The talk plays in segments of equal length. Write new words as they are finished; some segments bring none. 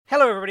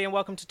Hello everybody and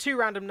welcome to Two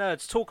Random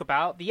Nerds Talk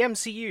About the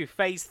MCU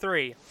Phase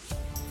 3.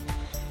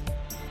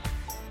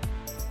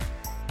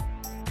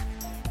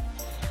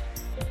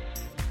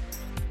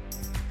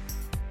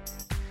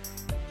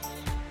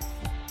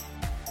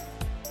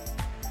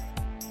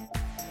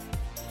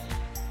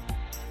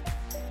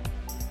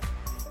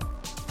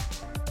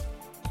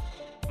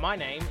 My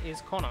name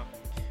is Connor.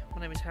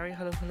 My name is Harry.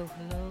 Hello, hello,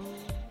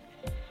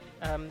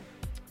 hello.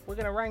 We're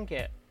going to rank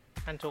it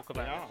and talk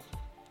about Yeah.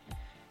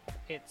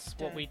 it. It's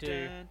what we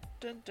do.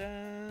 Dun,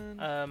 dun,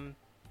 dun.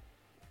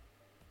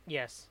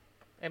 Yes,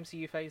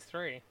 MCU Phase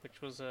 3,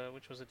 which was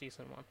a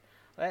decent one.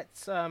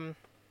 Let's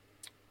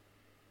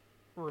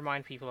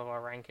remind people of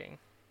our ranking.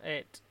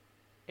 It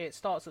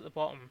starts at the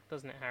bottom,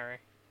 doesn't it, Harry?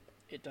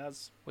 It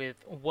does. With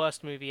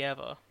worst movie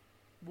ever.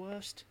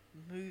 Worst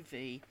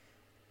movie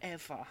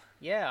ever.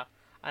 Yeah,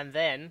 and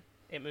then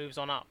it moves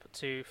on up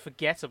to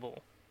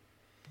forgettable.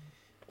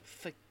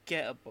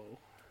 Forgettable.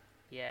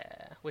 Yeah,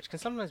 which can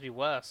sometimes be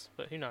worse,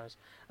 but who knows?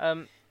 You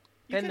Then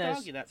could there's-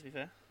 argue that, to be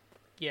fair.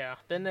 Yeah,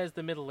 then there's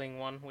the middling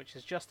one, which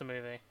is just a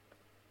movie.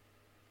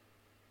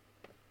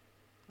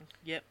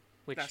 Yep.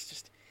 Which That's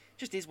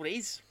just is what it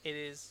is. it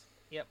is.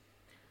 Yep,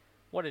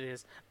 what it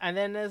is. And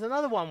then there's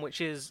another one, which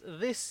is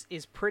this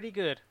is pretty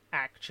good,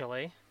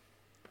 actually.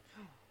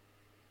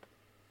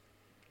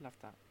 Love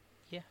that.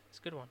 Yeah, it's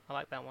a good one. I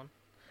like that one.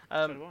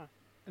 So do I.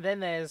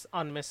 Then there's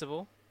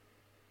unmissable,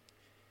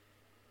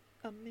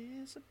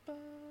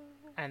 Unmissable.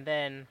 and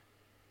then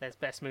there's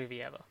best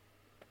movie ever.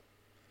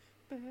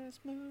 Best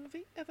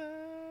movie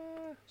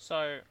ever.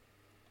 So,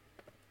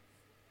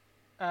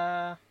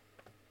 how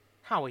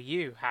are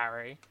you,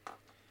 Harry?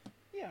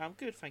 Yeah, I'm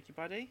good, thank you,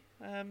 buddy.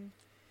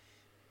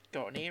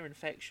 Got an ear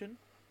infection.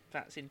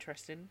 That's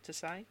interesting to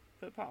say.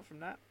 But apart from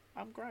that,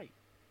 I'm great.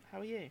 How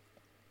are you?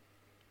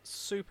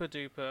 Super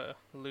duper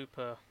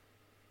looper.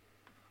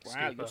 Wow,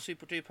 Scooper. you're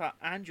super duper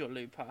and you're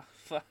looper.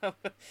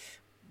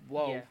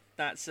 Whoa, Yeah.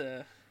 that's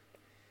a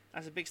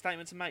big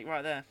statement to make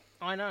right there.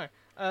 I know.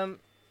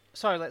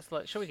 So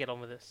shall we get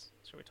on with this?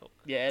 Shall we talk?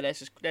 Yeah, let's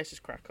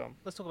just crack on.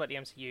 Let's talk about the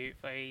MCU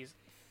Phase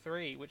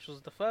 3, which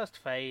was the first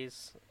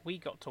phase we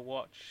got to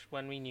watch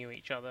when we knew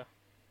each other.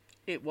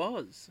 It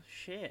was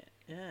shit.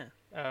 Yeah.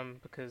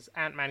 Because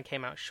Ant-Man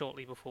came out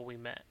shortly before we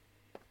met,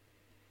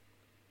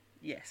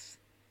 Yes.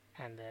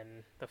 and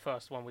then the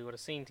first one we would have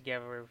seen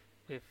together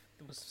if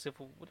it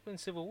would have been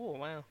Civil War.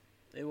 Wow,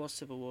 It was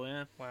Civil War.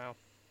 Yeah. wow,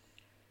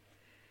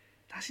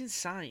 That's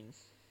insane.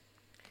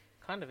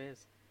 kind of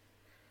is.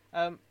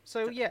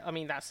 So yeah, I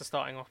mean that's the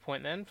starting off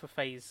point then for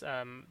Phase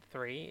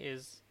 3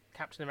 is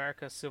Captain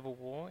America: Civil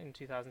War in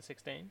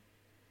 2016.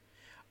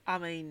 I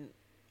mean,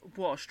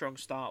 what a strong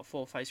start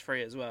for Phase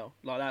 3 as well.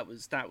 Like that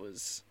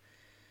was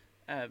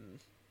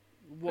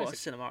what a It's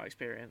cinema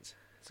experience.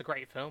 It's a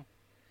great film.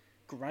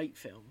 Great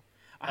film.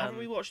 I haven't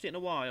rewatched it in a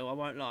while. I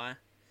won't lie.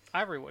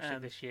 I rewatched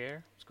it this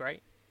year. It's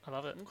great. I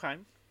love it. Okay.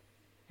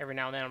 Every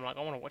now and then I'm like,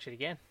 I want to watch it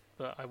again,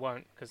 but I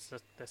won't because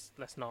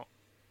let's not,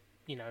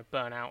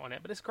 burn out on it.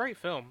 But it's a great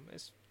film.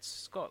 It's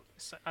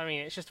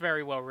just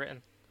very well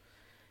written.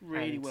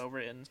 Really And well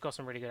written. It's got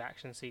some really good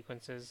action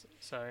sequences.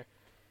 So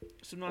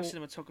Some nice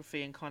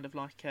cinematography and kind of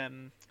like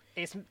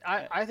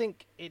I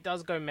think it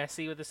does go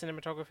messy with the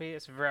cinematography.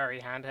 It's very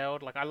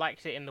handheld. Like I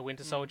liked it in The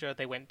Winter Soldier.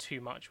 They went too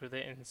much with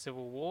it in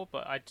Civil War,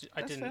 but I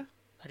That's fair.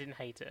 didn't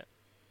hate it.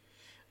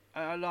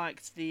 I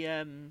liked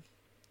the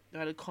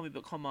comic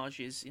book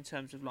homages in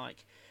terms of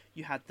like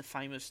you had the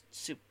famous.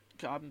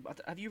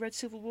 Have you read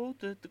Civil War,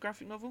 the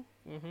graphic novel?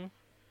 Mm-hmm.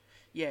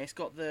 Yeah, it's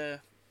got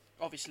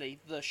obviously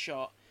the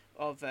shot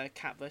of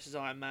Cap versus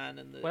Iron Man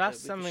and Well, that's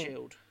with something- the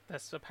shield.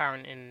 That's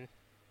apparent in,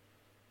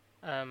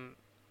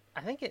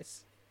 I think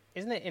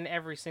isn't it in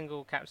every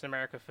single Captain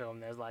America film?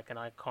 There's like an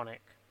iconic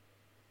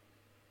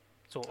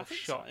sort I of think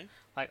shot. so.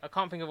 Like I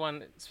can't think of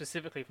one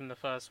specifically from the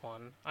first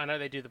one. I know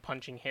they do the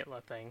punching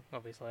Hitler thing,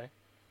 obviously,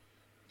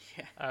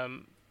 Yeah.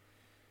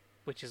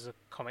 which is a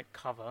comic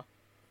cover.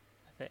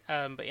 I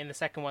think. But in the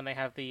second one, they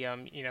have the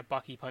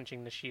Bucky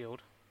punching the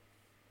Shield,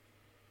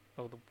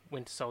 or the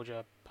Winter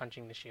Soldier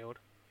punching the Shield,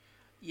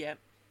 Yeah.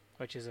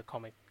 which is a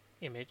comic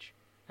image.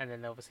 And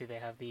then obviously they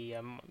have the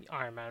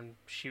Iron Man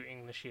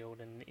shooting the Shield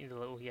and the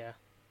little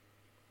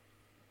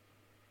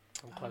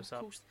from close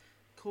up. Of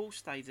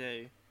course they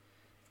do.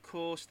 Of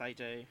course they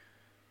do.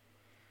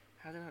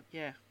 How did I?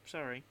 Yeah.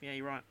 Sorry. Yeah,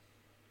 you're right.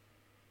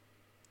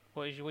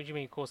 What do you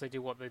mean? Of course they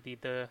do. What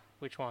the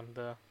which one?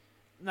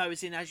 No,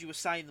 as you were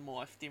saying them all,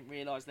 I didn't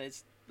realise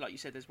there's, like you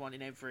said, there's one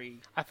in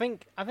every. I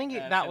think that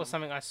film. was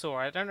something I saw.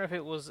 I don't know if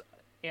it was.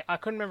 I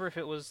couldn't remember if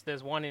it was.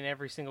 There's one in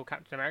every single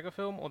Captain America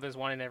film, or there's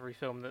one in every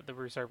film that the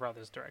Russo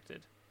brothers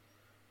directed.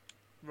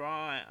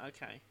 Right.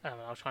 Okay. I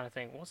was trying to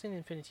think. What's in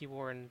Infinity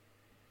War and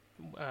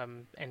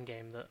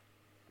Endgame that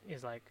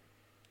is like?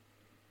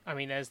 I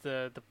mean, there's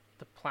the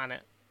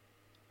planet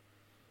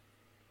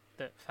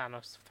that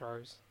Thanos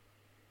throws.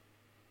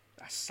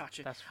 That's such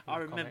a. That's from I the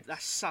remember. comics.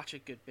 That's such a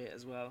good bit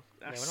as well.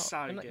 That's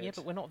we're not, good. yeah,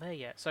 but we're not there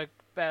yet. So,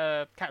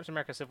 Captain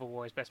America: Civil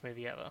War is best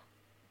movie ever.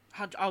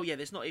 Oh yeah,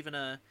 there's not even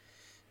a.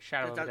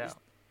 Shadow of a that- doubt.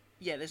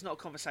 yeah, there's not a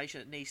conversation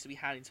that needs to be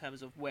had in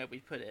terms of where we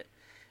put it.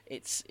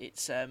 It's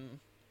I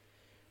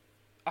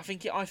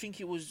think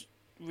it was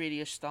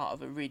really a start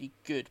of a really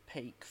good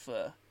peak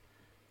for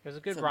It was a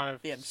good for run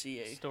of the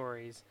MCU.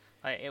 stories.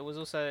 Like, it was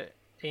also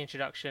the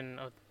introduction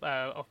of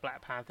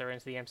Black Panther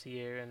into the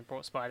MCU and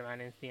brought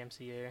Spider-Man into the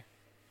MCU.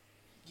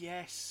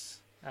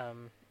 Yes.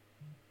 Um,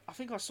 I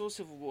think I saw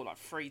Civil War like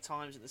 3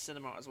 times in the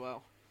cinema as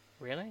well.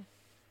 really?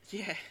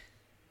 Yeah.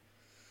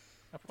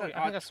 I think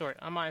I saw it.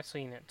 I might have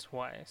seen it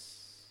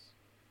twice.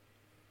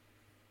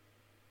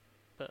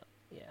 But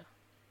yeah.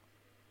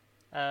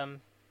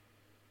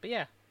 But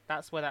yeah,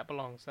 that's where that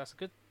belongs. That's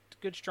a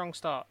good strong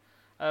start.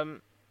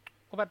 What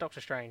about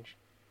Doctor Strange?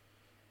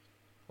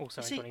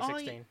 Also in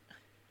 2016.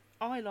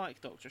 I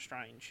like Doctor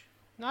Strange.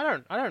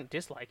 No, I don't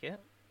dislike it.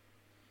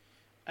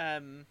 I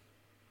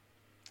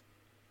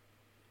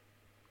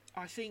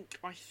think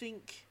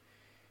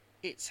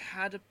it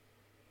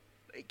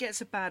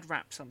gets a bad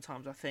rap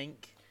sometimes. I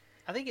think.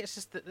 I think it's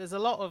just that there's a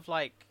lot of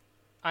like.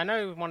 I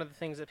know one of the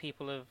things that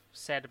people have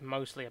said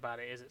mostly about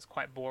it is it's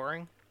quite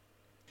boring.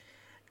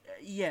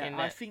 Yeah,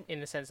 I think in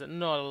the sense that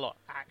not a lot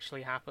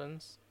actually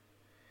happens.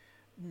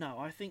 No,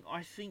 I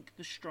think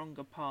the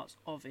stronger parts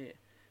of it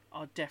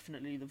are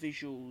definitely the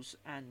visuals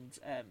and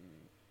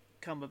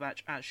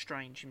Cumberbatch as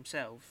Strange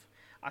himself.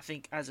 I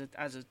think as a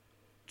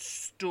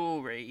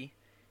story,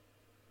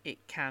 it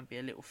can be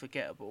a little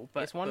forgettable,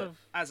 but, It's one of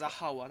as a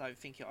whole, I don't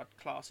think I'd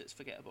class it as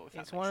forgettable. If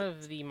It's that makes one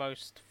sense. of the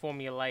most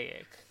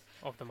formulaic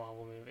of the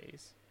Marvel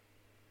movies.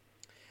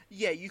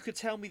 Yeah, you could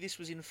tell me this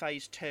was in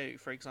Phase 2,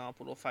 for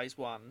example, or Phase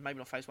 1. Maybe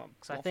not Phase 1,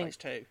 I or think- Phase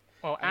 2.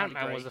 Well, And I'd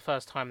Ant-Man agree. was the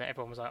first time that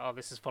everyone was like, "Oh,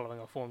 this is following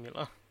a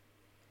formula."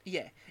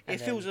 Yeah, And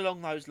it feels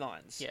along those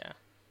lines. Yeah.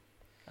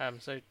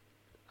 So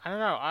I don't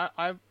know.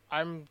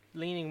 I'm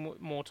leaning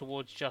more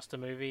towards just a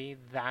movie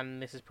than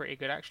this is pretty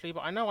good actually.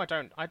 But I know I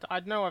don't. I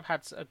know I've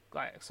had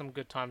some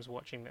good times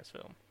watching this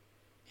film.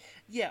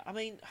 Yeah, I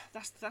mean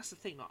that's the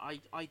thing.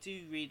 Like, I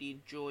do really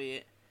enjoy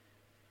it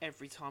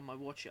every time I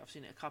watch it. I've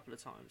seen it a couple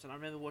of times, and I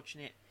remember watching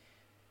it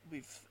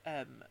with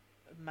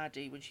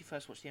Maddie when she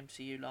first watched the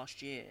MCU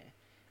last year,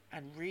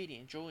 and really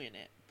enjoying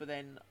it. But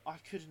then I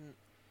couldn't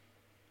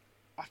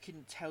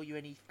tell you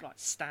any like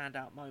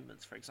standout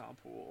moments, for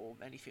example, or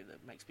anything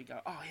that makes me go,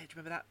 "Oh yeah, do you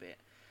remember that bit?"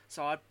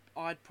 So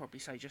I'd probably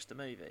say just a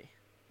movie,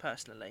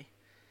 personally.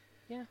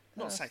 Yeah.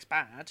 Not to say it's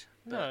bad.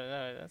 But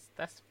No,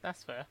 that's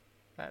fair.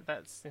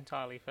 That's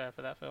entirely fair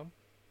for that film.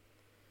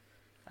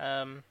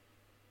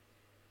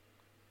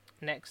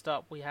 Next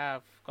up we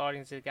have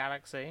Guardians of the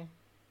Galaxy,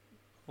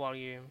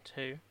 Volume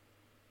 2.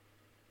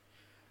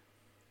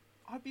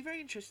 I'd be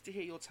very interested to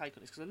hear your take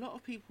on this because a lot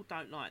of people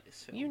don't like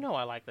this film. You know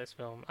I like this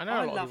film. I know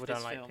I a lot of love people don't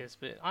this like film. this,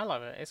 but I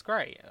love it. It's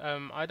great.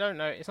 I don't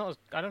know. It's not.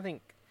 I don't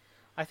think.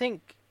 I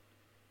think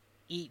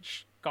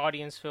each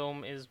Guardians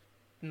film is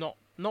not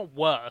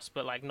worse,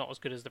 but like not as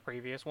good as the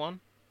previous one.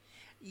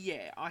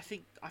 Yeah, I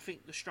think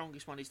the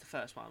strongest one is the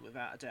first one,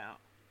 without a doubt.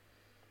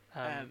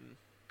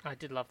 I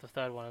did love the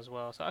third one as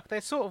well. So they're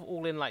sort of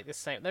all in like the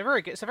same. They're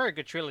very good. It's a very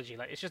good trilogy.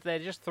 Like they're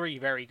just 3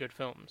 very good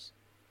films.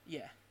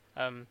 Yeah,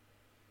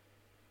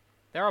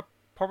 There are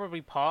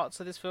probably parts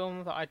of this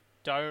film that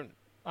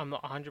I'm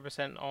not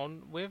 100%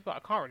 on with, but I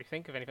can't really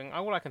think of anything.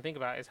 All I can think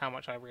about is how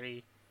much I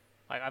really,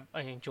 like,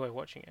 I enjoy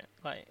watching it.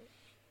 Like,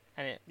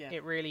 and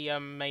it really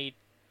made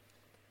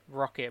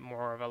Rocket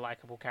more of a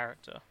likable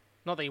character.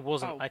 Not that he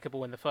wasn't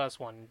likable in the first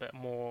one, but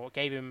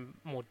gave him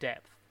more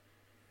depth.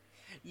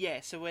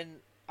 yeah. So when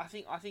I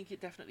think it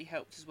definitely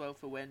helped as well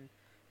for when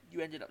you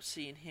ended up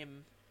seeing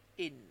him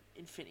in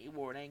Infinity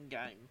War and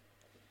Endgame.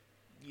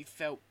 You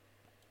felt,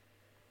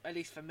 at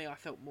least for me, I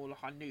felt more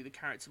like I knew the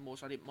character more,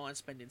 so I didn't mind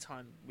spending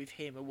time with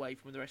him away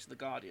from the rest of the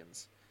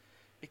Guardians,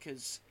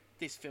 because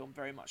this film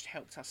very much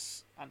helped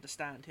us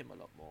understand him a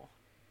lot more.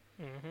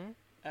 Mm-hmm.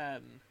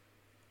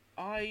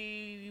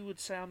 I would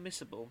say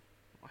unmissable.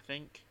 I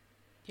think.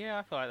 Yeah,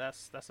 I feel like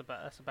that's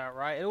about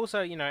right. It also,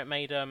 it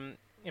made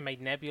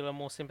Nebula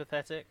more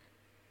sympathetic.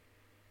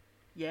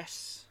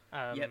 Yes.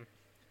 Yep.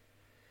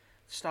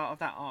 Start of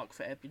that arc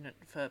for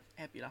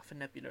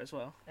Nebula as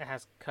well. It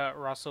has Kurt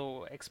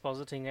Russell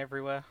expositing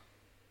everywhere.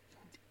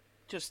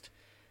 Just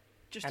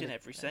in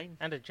every scene.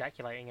 And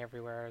ejaculating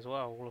everywhere as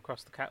well, all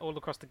across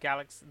the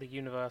galaxy, the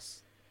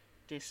universe.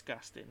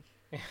 Disgusting.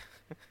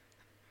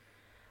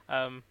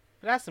 But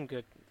it has some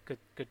good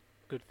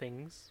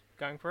things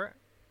going for it.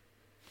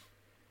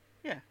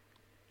 Yeah,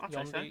 I'd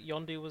say so.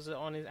 Yondu was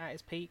at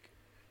his peak.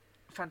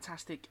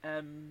 Fantastic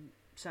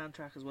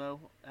soundtrack as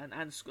well, and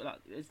like,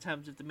 in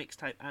terms of the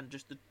mixtape and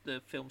just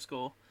the film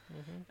score,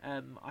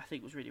 I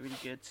think was really really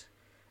good.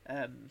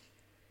 I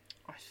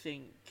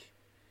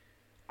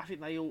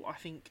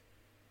think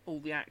all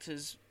the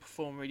actors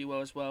perform really well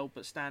as well,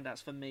 but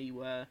standouts for me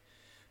were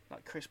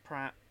like Chris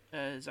Pratt,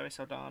 Zoe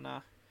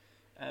Saldana.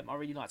 I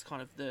really liked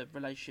kind of the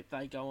relationship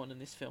they go on in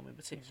this film in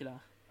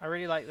particular. I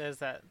really like there's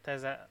that I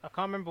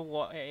can't remember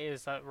what it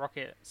is that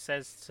Rocket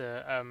says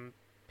to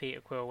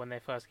Peter Quill when they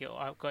first get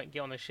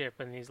on the ship,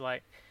 and he's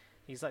like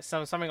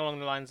something along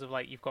the lines of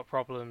like, "You've got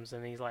problems,"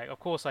 and he's like, "Of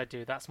course I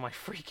do. That's my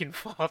freaking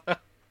father."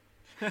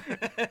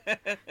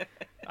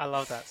 I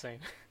love that scene.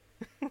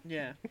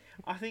 Yeah,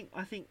 I think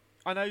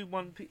I know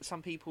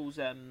some people's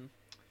thing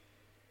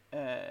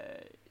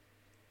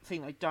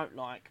they don't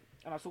like,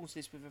 and I was talking to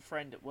this with a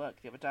friend at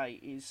work the other day,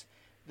 is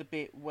the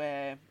bit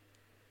where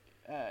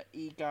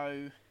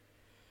Ego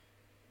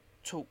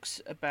talks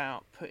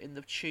about putting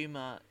the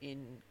tumour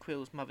in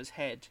Quill's mother's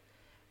head,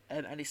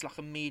 and it's like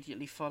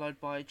immediately followed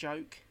by a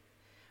joke.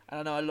 And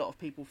I know a lot of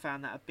people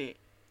found that a bit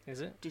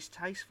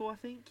distasteful, I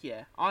think.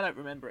 Yeah, I don't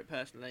remember it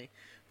personally,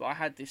 but I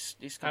had this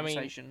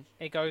conversation. I mean,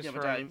 it goes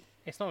from day.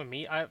 It's not with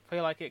me. I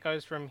feel like it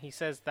goes from he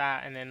says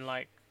that, and then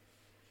like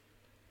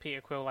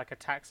Peter Quill like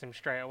attacks him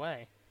straight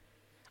away.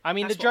 I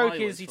mean, the joke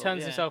is he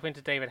turns himself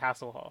into David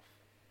Hasselhoff.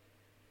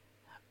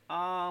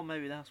 Oh,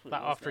 maybe that's what.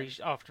 Like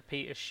after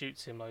Peter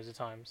shoots him loads of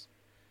times.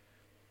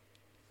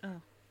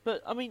 Oh,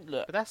 but I mean,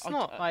 look. But that's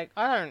not like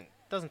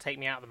doesn't take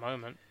me out at the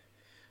moment.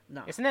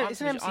 No, it's an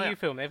MCU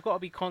film. They've got to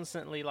be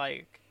constantly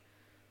like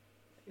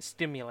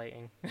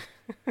stimulating.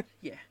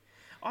 Yeah,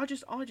 I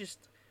just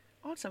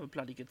have a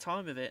bloody good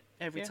time with it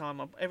every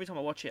time I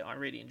watch it. I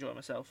really enjoy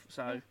myself.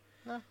 So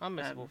no,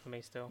 unmissable for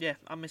me still. Yeah,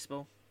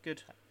 unmissable.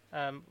 Good.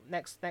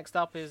 Next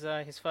up is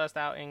his first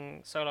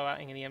solo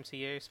outing in the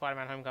MCU,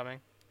 Spider-Man: Homecoming.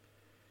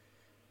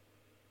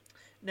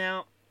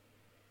 Now,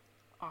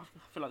 I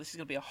feel like this is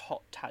going to be a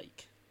hot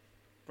take,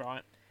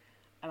 right?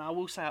 And I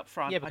will say up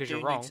front, because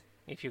you're wrong.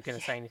 If you're going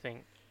to say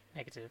anything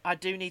negative, I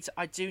do need to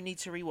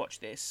rewatch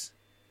this,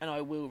 and I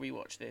will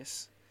rewatch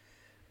this.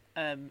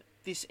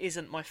 This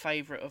isn't my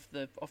favourite of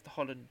the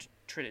Holland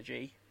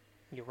trilogy.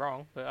 You're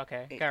wrong, but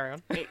okay, carry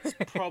on. It's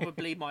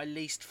probably my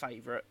least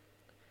favourite.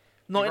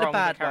 Not in a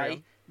bad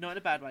way. Not in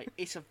a bad way.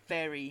 It's a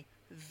very,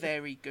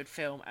 very good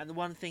film, and the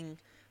one thing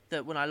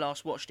that when I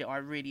last watched it I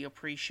really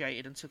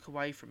appreciated and took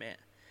away from it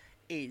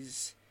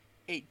is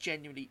it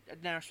genuinely,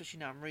 now especially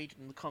now I'm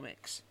reading the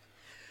comics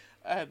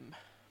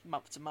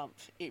month to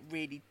month, it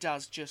really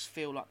does just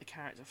feel like the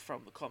character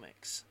from the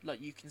comics.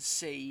 Like you can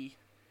see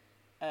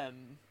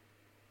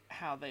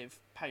how they've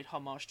paid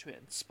homage to it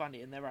and spun it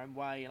in their own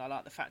way, and I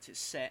like the fact it's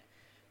set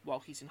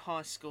while he's in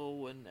high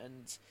school, and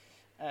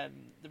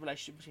the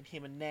relationship between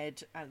him and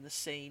Ned, and the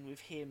scene with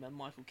him and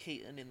Michael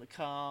Keaton in the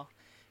car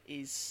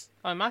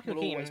Michael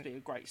will Keaton always be a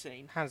great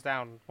scene. Hands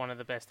down, one of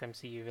the best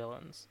MCU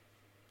villains.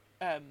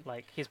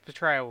 Like his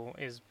portrayal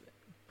is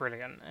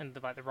brilliant, and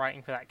the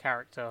writing for that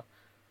character,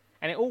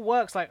 and it all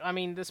works. Like I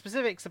mean, the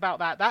specifics about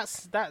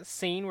that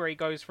scene where he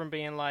goes from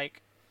being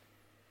like,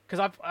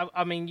 because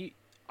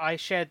I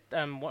shared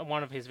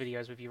one of his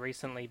videos with you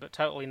recently, but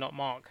Totally Not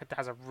Mark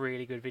has a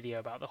really good video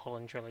about the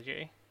Holland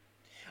trilogy.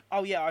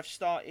 Oh yeah, I've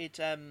started.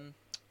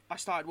 I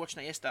started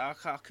watching it yesterday.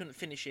 I couldn't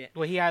finish it.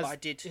 Well, he has. I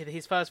did.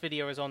 His first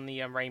video is on the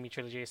Raimi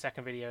trilogy. His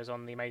second video is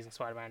on the Amazing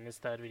Spider-Man. And his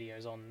third video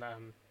is on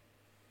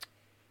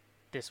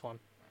this one.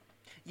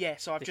 Yeah,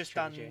 so I've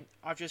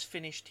just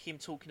finished him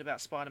talking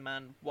about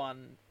Spider-Man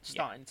 1,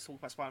 starting to talk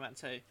about Spider-Man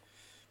 2.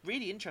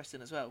 Really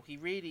interesting as well. He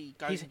really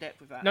goes in depth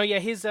with that. No, yeah,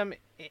 his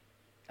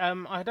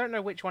I don't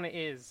know which one it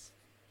is.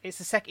 It's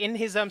the in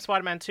his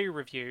Spider-Man 2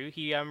 review.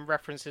 He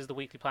references the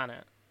Weekly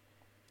Planet.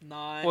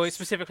 Nice. Well, he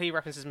specifically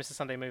references Mr.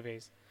 Sunday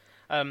Movies.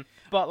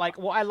 But like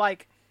what I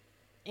like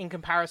in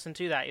comparison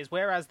to that is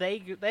whereas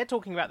they're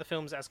talking about the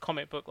films as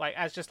comic book, like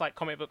as just like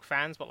comic book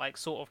fans, but like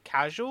sort of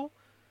casual.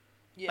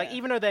 Yeah. Like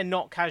even though they're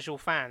not casual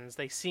fans,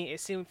 it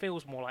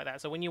feels more like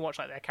that. So when you watch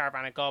like their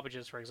Caravan of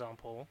Garbages, for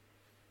example,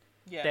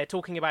 they're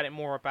talking about it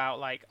more about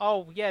like,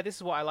 oh yeah, this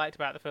is what I liked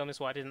about the film, this is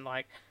what I didn't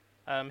like.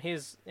 And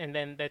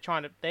then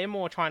they're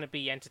more trying to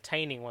be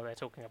entertaining when they're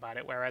talking about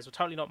it. Whereas with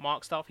Totally Not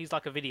Mark stuff, he's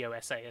like a video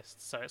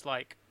essayist, so it's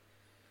like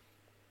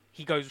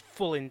he goes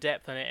full in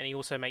depth on it, and he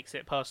also makes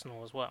it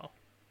personal as well.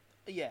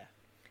 Yeah.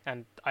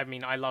 And I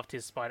mean, I loved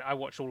his Spider. I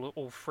watched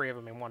all three of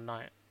them in one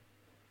night.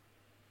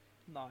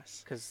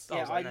 Nice. Because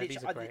I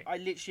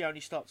literally only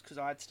stopped because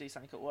I had to do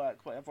something at work.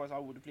 But otherwise, I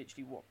would have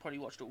literally probably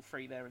watched all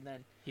three there and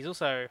then. He's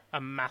also a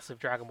massive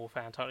Dragon Ball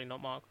fan. Totally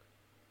Not Mark.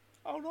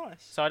 Oh, nice.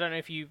 So I don't know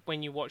if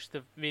when you watch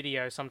the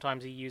video,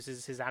 sometimes he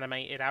uses his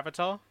animated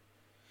avatar.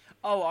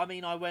 Oh, I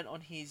mean, I went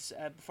on his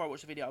before I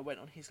watched the video. I went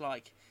on his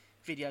like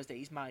videos that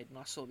he's made, and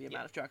I saw the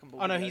amount of Dragon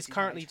Ball. Oh no, he's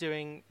currently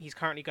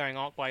going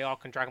arc by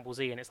arc on Dragon Ball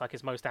Z, and it's like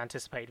his most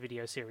anticipated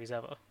video series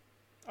ever.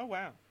 Oh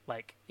wow!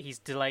 Like he's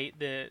delayed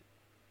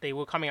they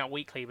were coming out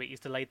weekly, but he's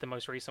delayed the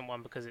most recent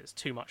one because it's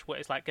too much.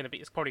 It's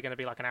probably going to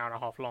be like an hour and a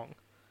half long.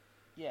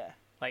 Yeah.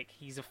 Like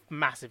he's a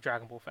massive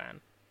Dragon Ball fan,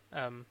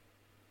 and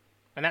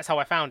that's how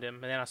I found him.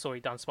 And then I saw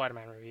he'd done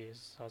Spider-Man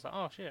reviews, so I was like,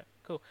 oh shit,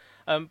 cool.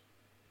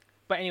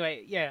 But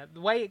anyway, yeah,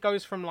 the way it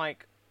goes from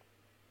like.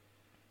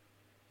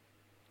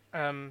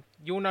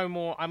 You'll know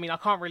more. I mean, I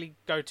can't really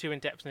go too in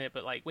depth in it,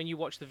 but like when you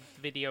watch the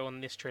video on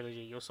this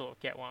trilogy, you'll sort of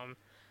get what I'm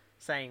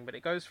saying. But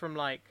it goes from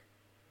like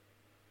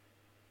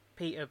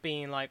Peter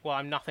being like, "Well,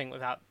 I'm nothing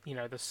without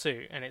the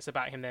suit," and it's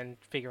about him then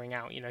figuring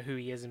out who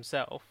he is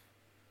himself.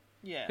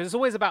 Yeah, because it's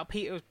always about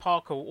Peter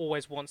Parker who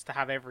always wants to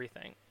have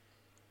everything,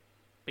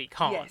 but he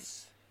can't.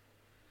 Yes.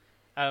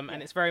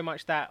 And it's very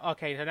much that.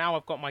 Okay, so now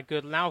I've got my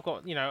good. Now I've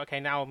got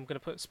okay. Now I'm going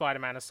to put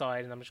Spider-Man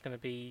aside, and I'm just going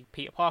to be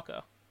Peter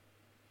Parker.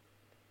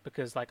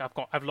 because like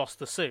I've lost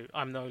the suit.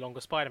 I'm no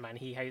longer Spider-Man.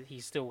 He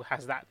still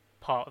has that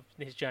part of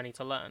his journey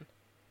to learn.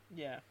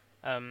 Yeah.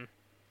 Because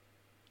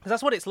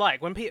that's what it's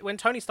like when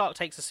Tony Stark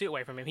takes the suit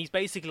away from him. He's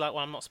basically like,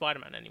 well, I'm not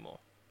Spider-Man anymore.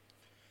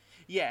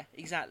 Yeah,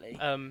 exactly.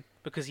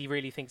 Because he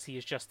really thinks he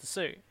is just the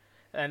suit,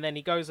 and then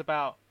he goes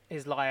about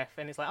his life,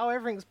 and it's like, oh,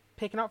 everything's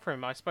picking up for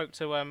him. I spoke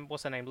to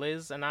what's her name,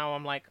 Liz, and now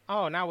I'm like,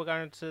 oh, now we're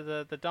going to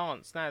the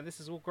dance. Now this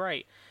is all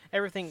great.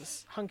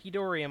 Everything's hunky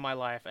dory in my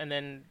life. And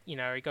then he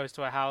goes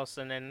to a house,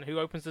 and then who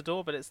opens the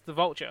door? But it's the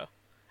Vulture,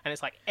 and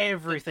it's like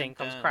everything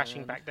comes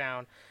crashing back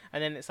down.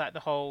 And then it's like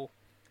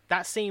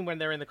that scene when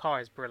they're in the car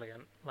is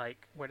brilliant.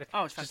 Like where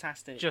it's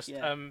fantastic. Just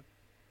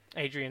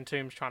Adrian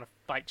Toomes trying to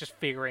like just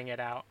figuring it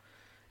out.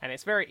 And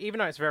it's even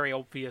though it's very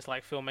obvious,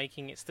 like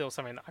filmmaking, it's still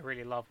something that I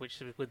really love,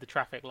 which is with the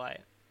traffic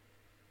light,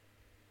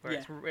 where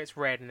it's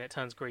red and it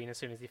turns green as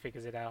soon as he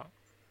figures it out.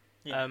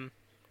 Yeah.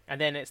 And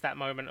then it's that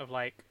moment of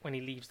like when he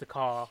leaves the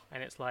car,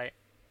 and it's like,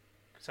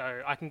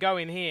 so I can go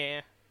in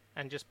here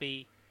and just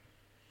be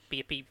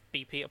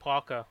Peter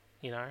Parker,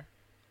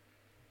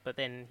 but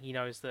then he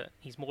knows that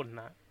he's more than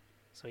that,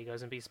 so he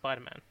goes and be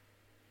Spider-Man.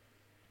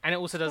 And it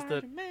also does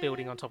the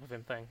building on top of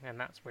him thing, and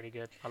that's really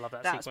good. I love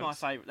that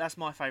sequence. That's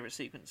my favourite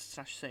sequence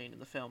 / scene in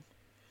the film.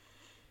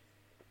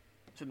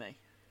 For me,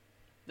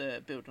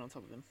 the building on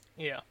top of him.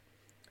 Yeah.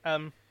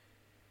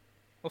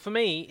 Well, for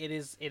me, it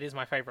is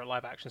my favourite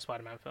live-action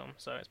Spider-Man film,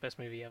 so it's best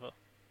movie ever.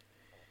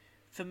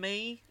 For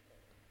me,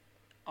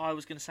 I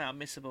was going to say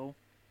Unmissable.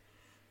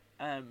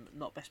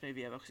 Not best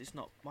movie ever because it's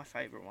not my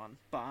favourite one,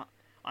 but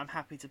I'm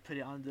happy to put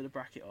it under the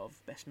bracket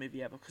of best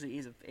movie ever because it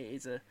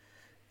is a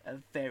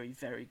very,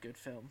 very good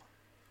film.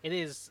 It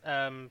is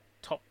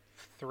top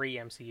 3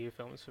 MCU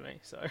films for me,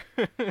 so...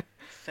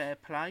 Fair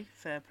play.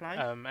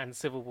 And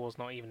Civil War's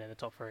not even in the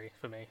top 3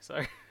 for me,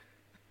 so...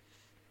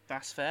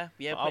 That's fair.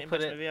 Yeah, I'll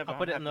put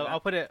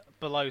it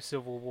below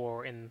Civil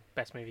War in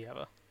best movie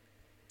ever.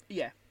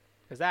 Yeah.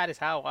 Because that is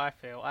how I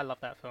feel. I love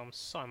that film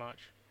so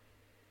much.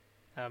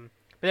 But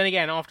then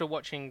again, after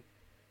watching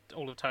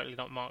all of Totally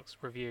Not Mark's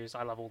reviews,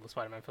 I love all the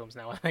Spider-Man films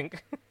now, I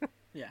think.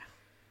 Yeah.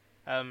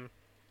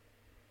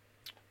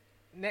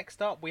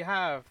 Next up, we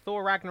have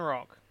Thor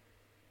Ragnarok.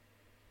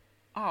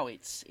 Oh,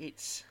 it's.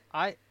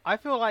 I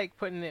feel like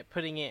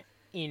putting it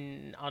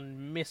in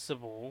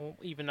unmissable,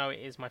 even though it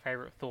is my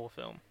favourite Thor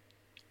film.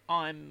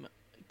 I'm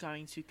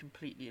going to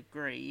completely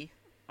agree,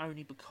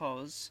 only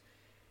because,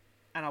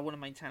 and I want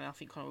to maintain, I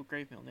think Connor will agree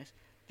with me on this.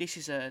 This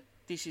is a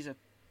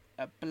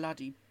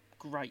bloody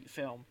great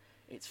film.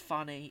 It's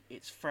funny,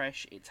 it's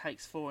fresh, it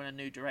takes Thor in a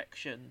new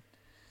direction.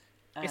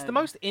 It's the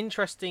most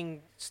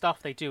interesting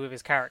stuff they do with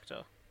his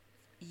character.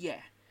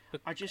 Yeah,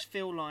 I just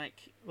feel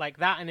like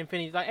that and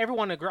Infinity. Like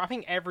I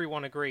think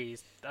everyone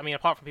agrees. I mean,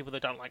 apart from people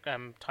that don't like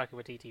Taika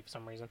Waititi for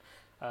some reason,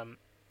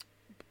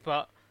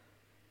 but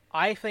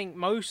I think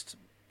most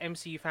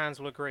MCU fans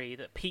will agree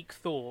that peak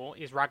Thor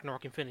is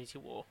Ragnarok Infinity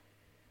War.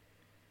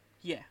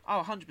 Yeah.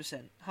 Oh,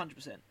 100%.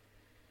 100%.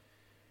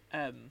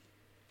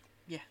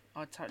 Yeah,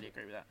 I totally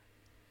agree with that.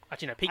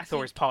 Actually, no, peak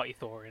Thor is Party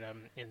Thor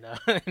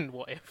in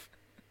What If.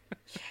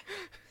 Yeah.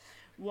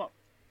 What?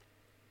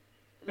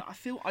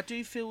 I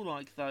do feel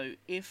like, though,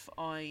 if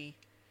I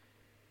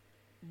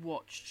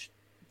watched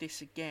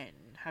this again,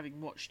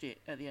 having watched it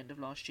at the end of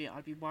last year,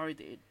 I'd be worried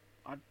that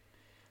I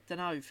don't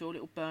know, feel a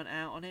little burnt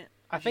out on it.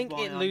 I think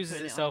it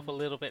loses itself a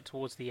little bit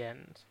towards the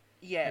end.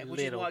 Yeah,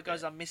 which is why it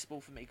goes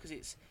unmissable for me,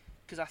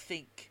 because I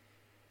think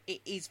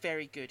it is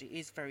very good. It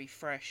is very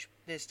fresh.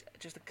 There's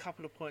just a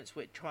couple of points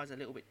where it tries a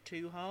little bit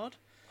too hard.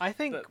 I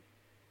think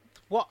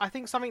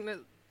something that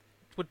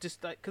would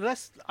just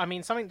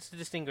something to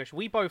distinguish.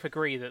 We both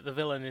agree that the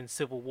villain in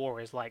Civil War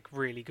is like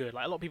really good.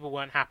 Like a lot of people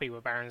weren't happy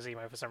with Baron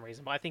Zemo for some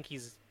reason, but I think he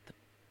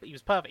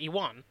was perfect. He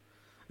won.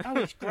 Oh,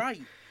 he's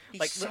great.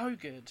 He's so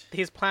good.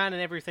 His plan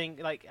and everything,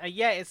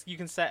 you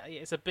can say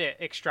it's a bit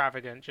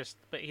extravagant,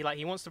 but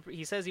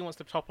he says he wants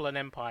to topple an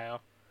empire.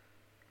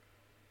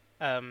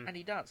 And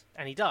he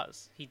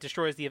does. He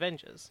destroys the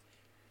Avengers.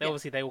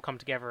 Obviously, they all come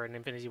together in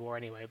Infinity War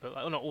anyway, but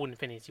not all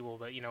Infinity War,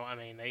 but you know what I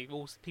mean.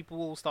 People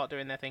will start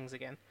doing their things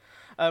again.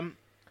 And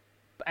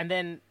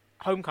then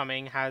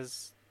Homecoming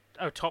has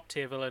a top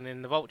tier villain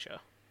in the Vulture.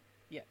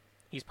 Yeah,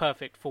 he's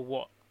perfect for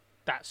what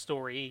that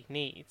story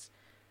needs.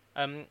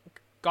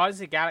 Guardians of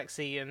the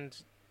Galaxy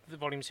and the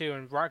Volume 2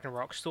 and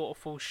Ragnarok sort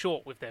of fall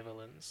short with their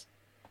villains.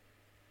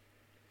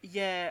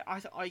 Yeah,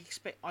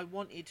 I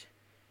wanted,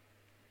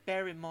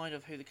 bear in mind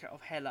of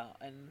of Hela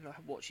and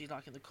what she's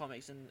like in the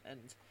comics, and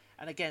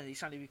again,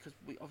 it's only because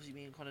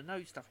me and Connor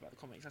know stuff about the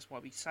comics. That's why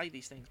we say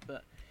these things.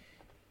 But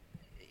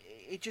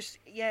it's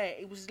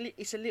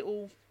a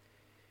little.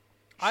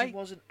 She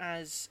wasn't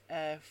as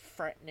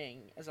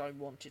threatening as I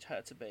wanted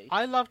her to be.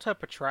 I loved her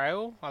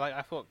portrayal.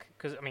 I thought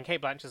because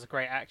Cate Blanchett's a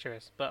great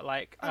actress, but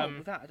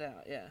without a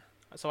doubt, yeah.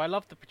 So I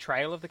loved the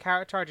portrayal of the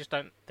character. I just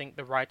don't think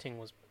the writing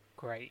was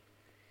great.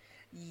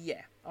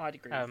 Yeah, I'd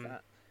agree with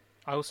that.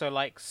 I also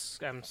like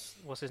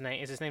what's his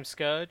name? Is his name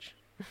Scourge?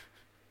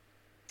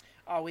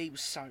 Oh, he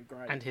was so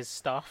great. And his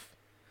stuff.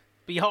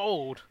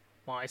 Behold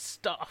my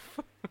stuff.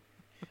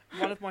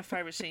 one of my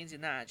favourite scenes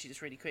in that, actually,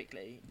 just really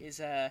quickly,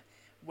 is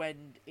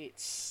when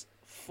it's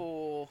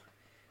for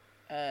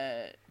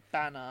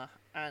Banner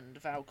and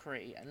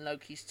Valkyrie, and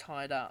Loki's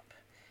tied up,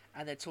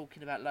 and they're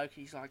talking about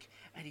Loki. He's like,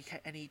 and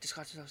he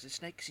describes himself as a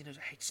snake because he knows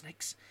I hate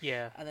snakes.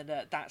 Yeah. And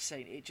then that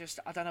scene, it just,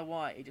 I don't know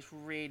why, it just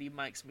really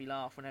makes me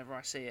laugh whenever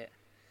I see it.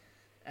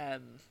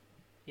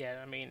 Yeah,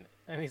 I mean,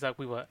 and he's like,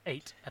 we were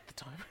 8 at the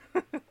time.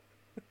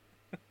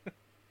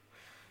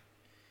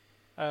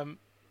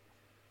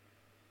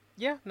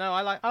 Yeah, no,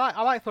 I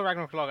like Thor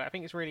Ragnarok a lot. I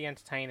think it's really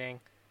entertaining.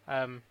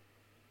 I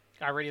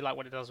really like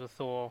what it does with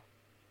Thor.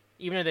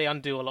 Even though they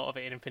undo a lot of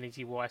it in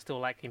Infinity War, I still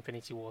like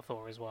Infinity War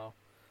Thor as well.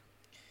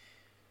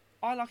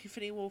 I like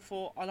Infinity War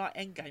 4. I like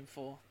Endgame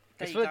 4.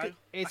 There It's you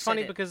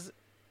funny, go.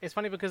 it's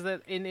funny because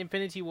in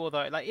Infinity War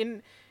though, like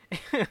in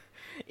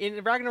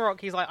in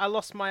Ragnarok, he's like, I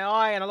lost my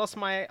eye and I lost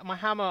my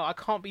hammer. I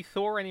can't be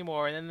Thor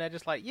anymore. And then they're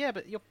just like, yeah,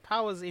 but your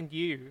power's in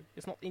you.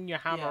 It's not in your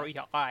hammer or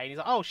your eye. And he's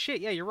like, oh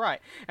shit, yeah, you're right.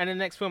 And in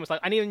the next film, it's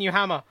like, I need a new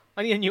hammer.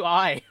 I need a new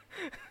eye.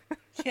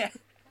 Yeah.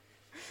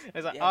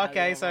 It's like,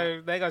 okay, so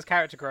right. There goes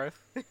character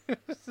growth.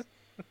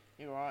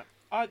 You're right.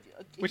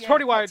 Which is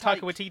probably why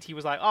Taika Waititi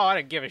was like, oh, I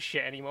don't give a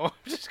shit anymore.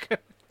 Just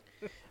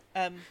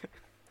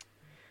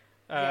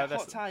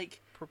hot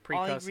take.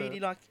 Precursor. I really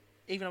like,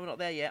 even though we're not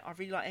there yet, I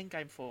really like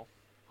Endgame 4.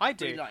 I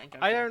do. Really like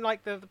I don't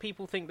like the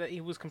people think that he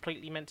was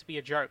completely meant to be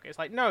a joke. It's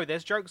like, no,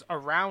 there's jokes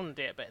around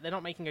it, but they're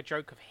not making a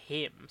joke of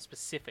him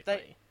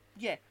specifically.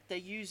 They're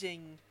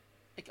using...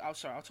 Oh,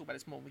 sorry, I'll talk about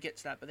this more when we get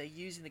to that, but they're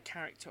using the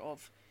character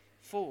of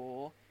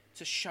Thor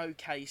to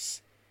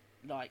showcase,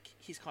 like,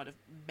 his kind of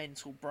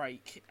mental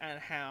break and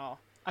how...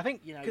 I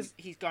think, you know,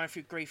 he's going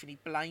through grief and he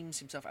blames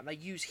himself, and they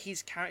use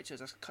his character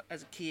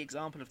as a key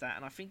example of that,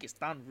 and I think it's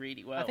done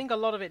really well. I think a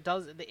lot of it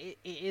does. It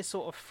is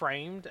sort of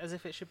framed as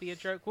if it should be a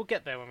joke. We'll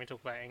get there when we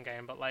talk about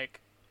Endgame, but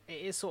like,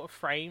 it is sort of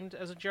framed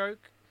as a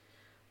joke.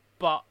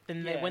 But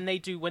then when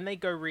they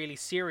go really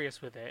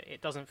serious with it, it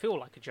doesn't feel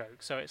like a joke.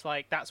 So it's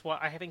like, that's why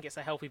I think it's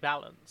a healthy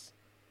balance.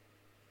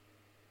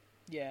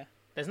 Yeah.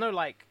 There's no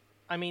like.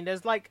 I mean,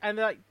 there's like, and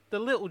like the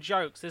little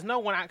jokes, there's no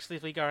one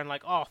actually going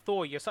like, oh,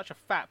 Thor, you're such a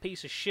fat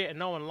piece of shit and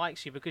no one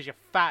likes you because you're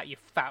fat, you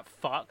fat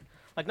fuck.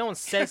 Like, no one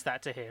says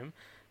that to him.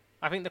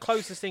 I think the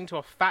closest thing to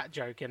a fat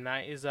joke in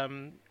that is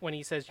when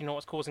he says, you know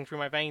what's coursing through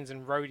my veins,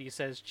 and Rhodey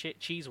says,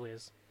 cheese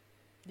whiz.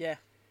 Yeah.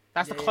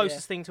 That's the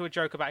closest thing to a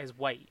joke about his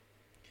weight.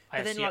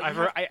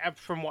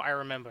 From what I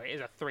remember, it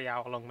is a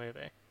 3-hour-long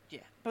movie.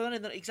 Yeah. But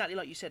then exactly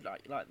like you said,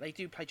 like they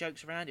do play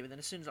jokes around him, and then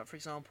as soon as, like, for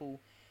example...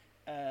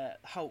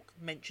 Hulk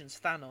mentions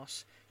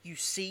Thanos, you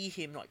see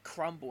him like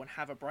crumble and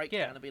have a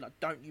breakdown and be like,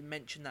 "Don't you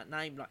mention that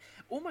name?" Like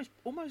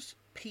almost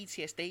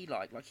PTSD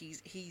like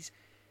he's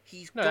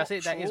no, that's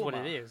it. That is what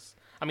it is.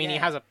 I mean, he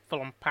has a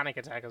full-on panic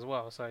attack as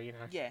well, so you know.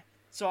 Yeah.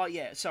 So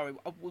sorry,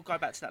 we'll go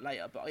back to that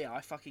later. But yeah,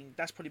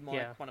 that's probably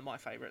one of my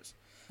favourites.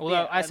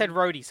 Although I said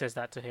Rhodey says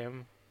that to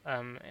him.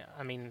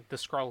 I mean, the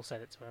Skrull said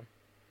it to him.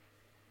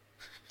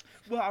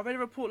 Well, I read a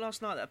report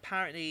last night that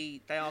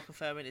apparently they are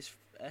confirming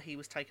he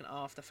was taken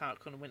after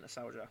Falcon and Winter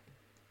Soldier.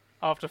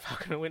 After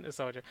Falcon and Winter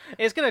Soldier,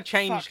 it's going to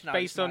change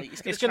based on.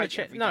 It's going to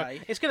change. No,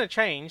 it's going to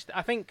change.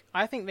 I think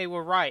they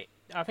were right.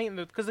 I think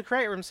because the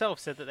creator himself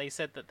said that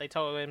they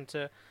told him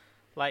to,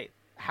 like,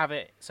 have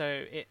it so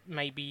it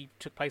maybe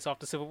took place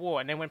after Civil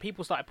War, and then when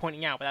people started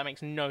pointing out, but that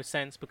makes no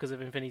sense because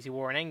of Infinity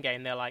War and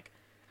Endgame, they're like,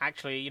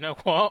 actually, you know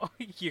what?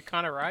 You're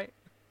kind of right.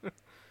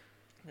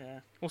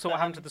 Yeah. Also, what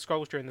happened to the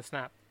Skrulls during the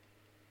snap?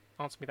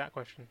 Answer me that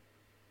question.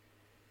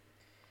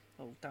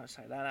 Oh, don't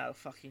say that. That'll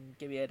fucking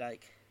give me a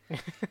headache.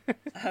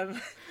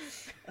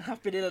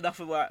 I've been in enough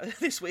of work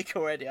this week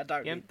already. I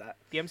don't need that.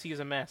 The MCU's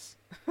a mess.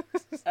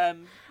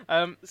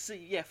 So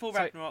yeah, for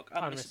Ragnarok,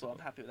 unmissable. I'm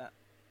happy with that.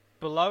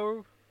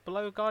 Below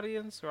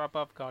Guardians or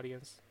above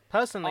Guardians?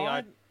 Personally,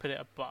 I'd put it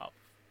above.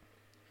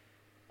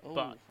 Oh,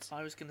 but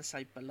I was going to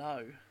say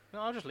below. No,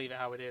 I'll just leave it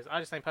how it is. I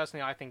just think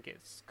personally, I think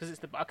it's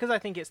because I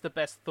think it's the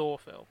best Thor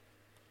film.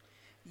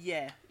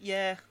 Yeah.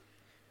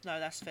 No,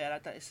 that's fair.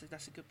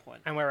 That's a good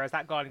point. And whereas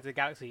that Guardians of the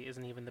Galaxy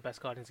isn't even the best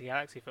Guardians of the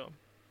Galaxy film.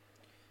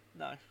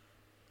 No.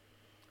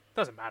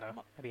 Doesn't matter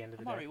at the end of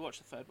the day. I might rewatch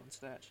the third one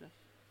today, actually.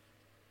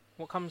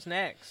 What comes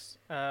next?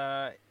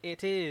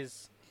 It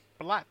is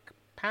Black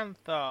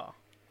Panther.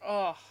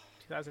 Oh.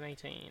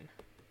 2018.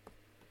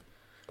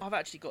 I've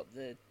actually got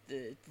the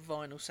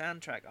vinyl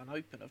soundtrack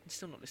unopened. I've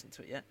still not listened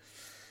to it yet.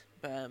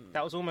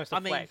 That was almost a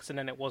flex, and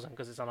then it wasn't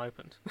because it's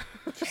unopened.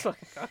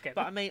 Okay.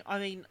 But I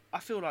mean, I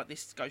feel like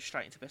this goes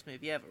straight into best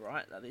movie ever,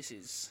 right? Like this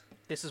is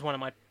one of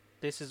my.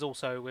 This is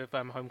also with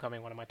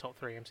Homecoming, one of my top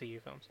 3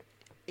 MCU films.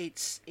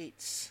 It's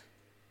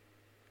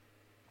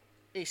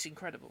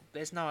incredible.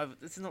 There's not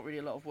really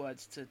a lot of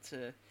words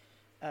to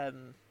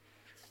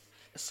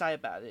say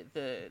about it.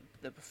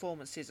 The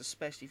performances,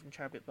 especially from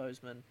Chadwick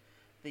Boseman,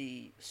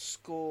 the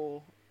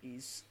score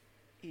is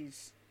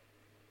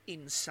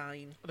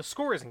insane. The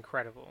score is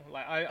incredible.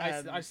 Like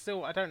I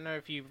don't know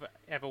if you've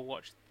ever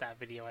watched that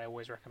video I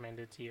always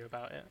recommended to you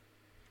about it.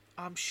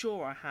 I'm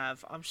sure I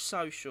have. I'm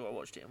so sure I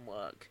watched it in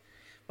work,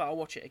 but I'll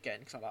watch it again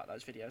because I like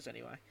those videos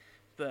anyway.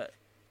 But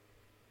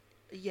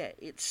yeah,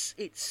 it's.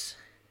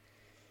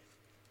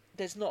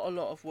 There's not a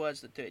lot of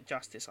words that do it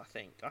justice. I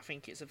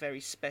think it's a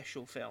very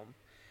special film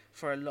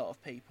for a lot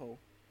of people.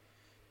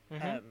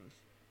 Mm-hmm.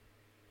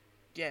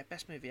 Yeah,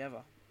 best movie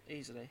ever,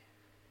 easily.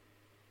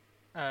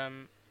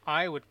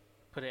 I would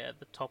put it at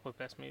the top of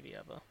best movie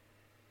ever.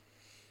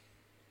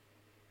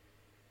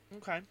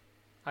 Okay.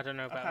 I don't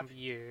know about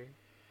you.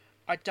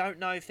 I don't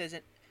know if there's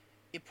it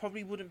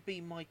probably wouldn't be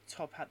my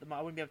top at the moment.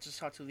 I wouldn't be able to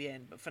decide till the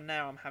end, but for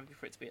now, I'm happy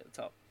for it to be at the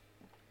top.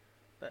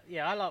 But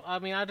yeah, I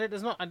mean,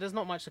 there's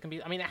not much that can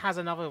be. I mean, it has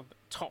another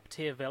top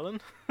tier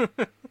villain.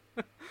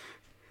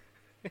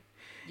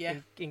 Yeah.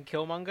 In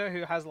Killmonger,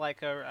 who has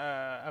like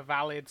a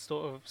valid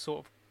sort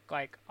of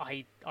like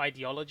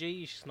ideology.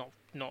 He's just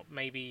not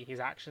maybe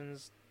his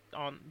actions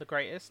aren't the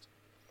greatest.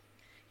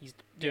 He's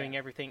doing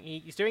everything.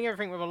 He's doing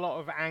everything with a lot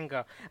of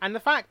anger. And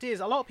the fact is,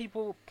 a lot of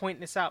people point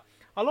this out.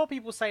 A lot of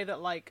people say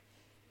that like.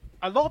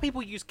 A lot of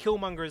people use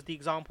Killmonger as the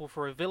example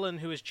for a villain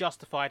who is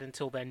justified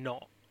until they're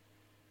not.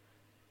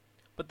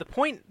 But the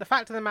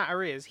fact of the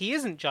matter is, he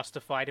isn't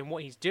justified in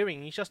what he's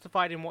doing. He's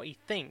justified in what he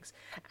thinks,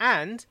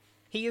 and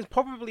he is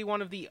probably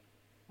one of the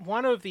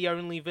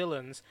only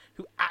villains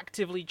who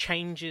actively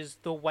changes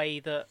the way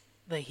that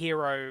the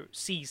hero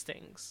sees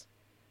things.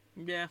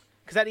 Yeah.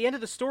 Because at the end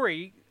of the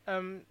story,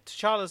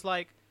 T'Challa's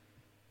like,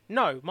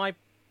 "No,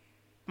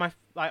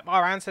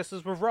 our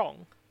ancestors were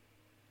wrong.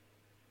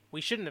 We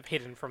shouldn't have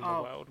hidden from the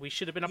world. We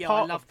should have been a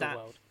part of the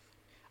world."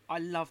 I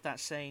love that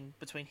scene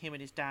between him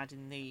and his dad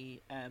in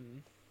the I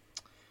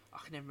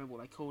can never remember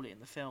what they call it in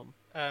the film.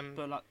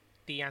 But like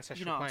the ancestral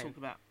you know plane. what I'm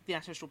talking about. The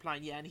ancestral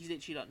plane, yeah, and he's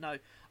literally like, "No,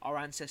 our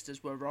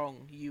ancestors were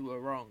wrong, you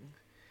were wrong."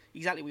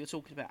 Exactly what you're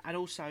talking about. And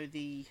also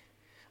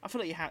I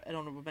feel like an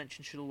honourable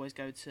mention should always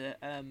go to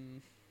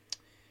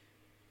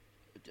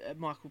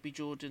Michael B.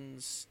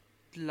 Jordan's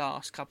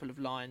last couple of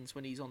lines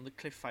when he's on the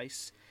cliff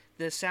face.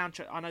 The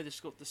soundtrack, I know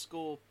the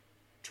score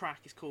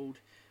track is called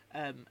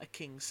A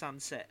King's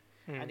Sunset,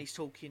 and he's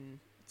talking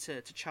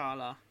to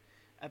T'Challa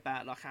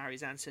about like how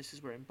his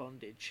ancestors were in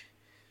bondage.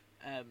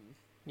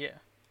 Yeah.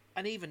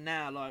 And even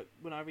now, like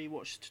when I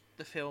rewatched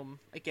the film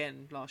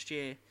again last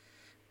year,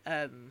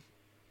 it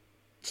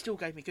still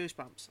gave me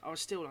goosebumps. I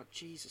was still like,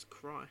 Jesus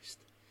Christ.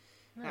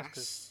 No,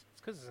 it's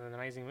because it's an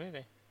amazing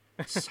movie.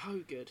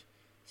 So good.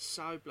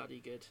 So bloody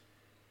good.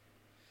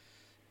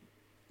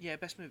 Yeah,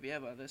 best movie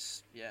ever.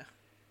 Yeah.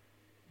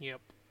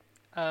 Yep.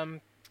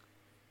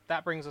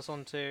 That brings us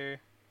on to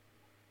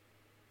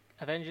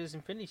Avengers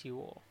Infinity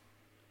War.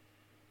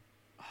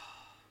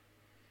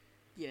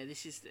 Yeah,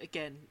 this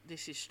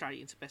is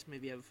straight into best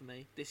movie ever for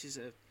me.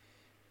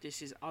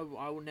 I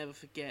will never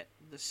forget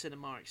the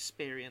cinema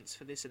experience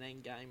for this and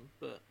Endgame,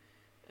 but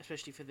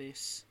especially for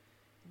this,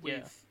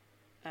 with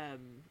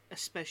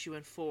especially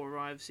when Thor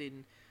arrives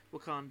in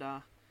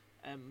Wakanda,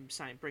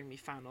 saying "Bring me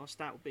Thanos."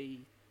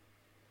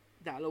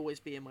 That'll always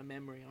be in my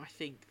memory. I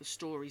think the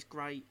story's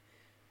great.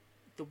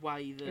 The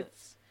way that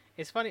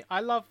it's funny.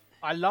 I love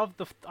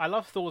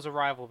Thor's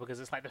arrival because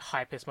it's like the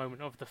hypest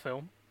moment of the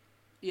film.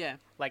 Yeah,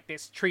 like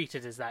it's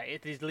treated as that.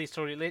 It is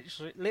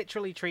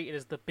literally treated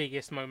as the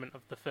biggest moment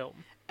of the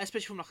film,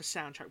 especially from like a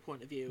soundtrack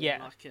point of view. Yeah,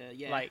 and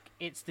like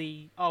it's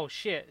the oh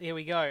shit, here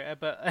we go.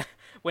 But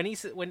when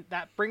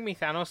that "Bring me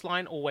Thanos"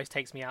 line always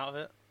takes me out of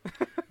it.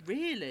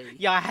 Really?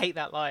 Yeah, I hate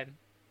that line.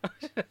 I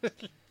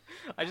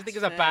just think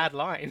it's a bad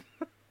line.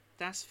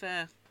 That's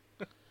fair.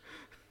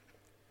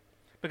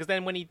 Because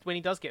then when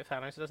he does get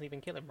Thanos, it doesn't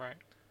even kill him, right?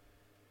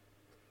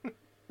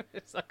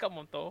 It's like, come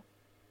on, Thor.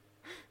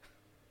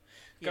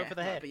 Go for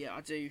the head. But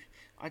yeah,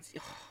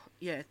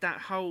 yeah, that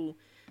whole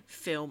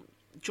film,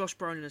 Josh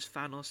Brolin as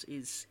Thanos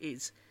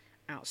is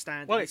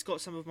outstanding. Well, it's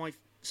got some of my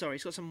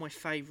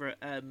favourite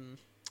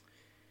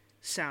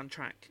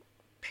soundtrack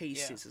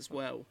pieces as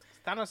well.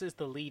 Thanos is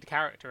the lead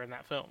character in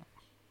that film.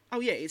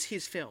 Oh yeah, it's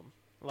his film.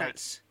 Like,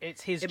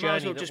 it's his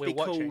journey that we're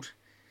watching.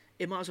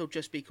 It might as well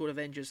just be called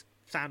Avengers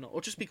Thanos,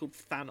 or just be called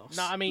Thanos.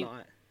 No, I mean,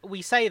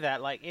 we say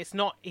that like he's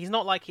not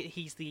like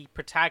he's the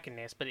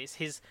protagonist, but it's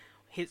his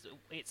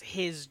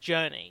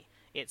journey.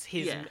 It's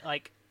his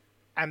like,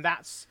 and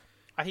I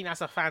think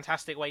that's a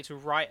fantastic way to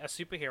write a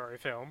superhero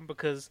film,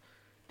 because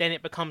then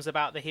it becomes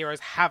about the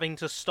heroes having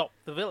to stop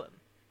the villain,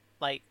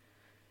 like,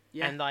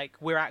 and like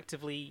we're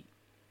actively,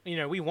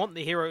 we want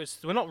the heroes.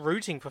 We're not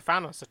rooting for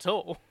Thanos at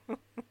all.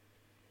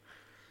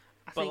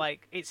 But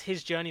like it's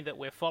his journey that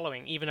we're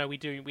following, even though we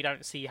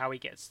don't see how he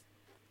gets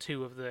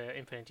 2 of the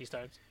Infinity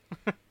Stones.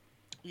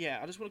 Yeah,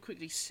 I just want to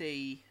quickly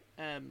see,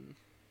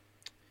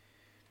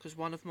 because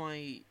one of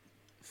my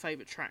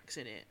favourite tracks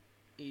in it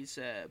is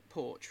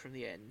Porch from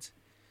the End,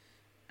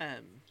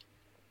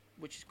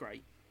 which is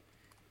great.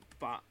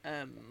 But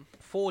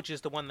Forge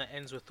is the one that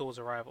ends with Thor's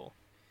arrival.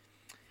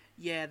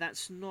 Yeah,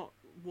 that's not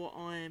what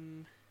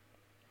I'm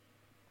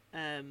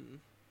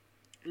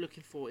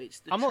looking for. It's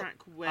the track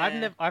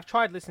where I've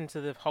tried listening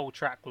to the whole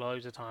track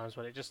loads of times,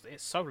 but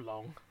it's so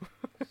long.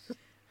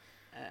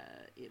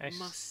 It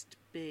must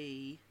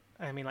be.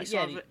 I mean, like,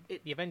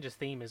 the Avengers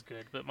theme is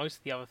good, but most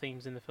of the other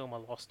themes in the film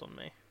are lost on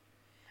me.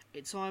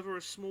 It's either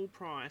A Small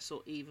Price or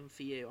Even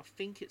for You. I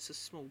think it's A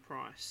Small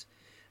Price,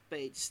 but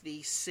it's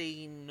the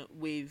scene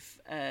with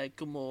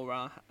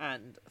Gamora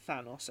and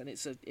Thanos, and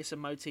it's a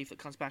motif that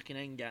comes back in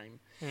Endgame.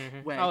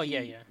 Mm-hmm. Where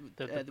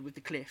with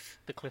the cliff.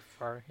 The cliff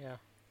throw, yeah.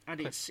 And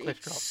it's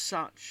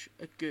such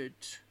a good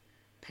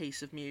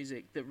piece of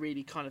music that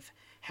really kind of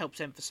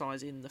helps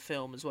emphasise in the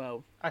film as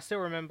well. I still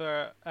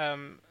remember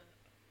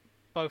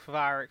both of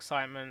our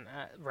excitement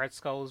at Red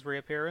Skull's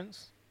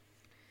reappearance.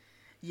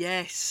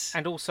 Yes.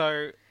 And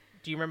also,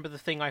 do you remember the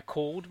thing I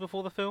called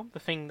before the film? The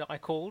thing that I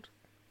called?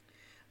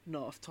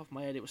 Not off the top of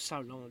my head, it was so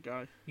long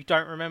ago. You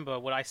don't remember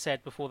what I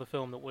said before the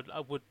film that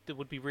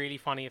would be really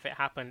funny if it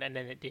happened, and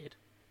then it did?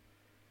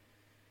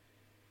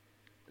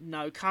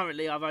 No,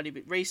 currently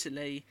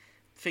recently,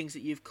 things that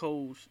you've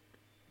called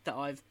that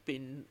I've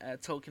been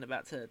talking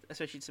about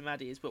especially to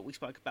Maddie, is what we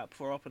spoke about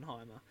before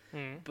Oppenheimer.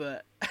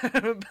 But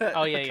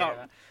oh yeah.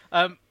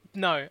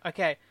 No,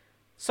 okay.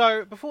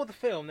 So before the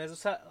film,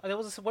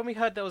 when we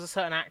heard there was a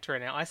certain actor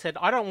in it, I said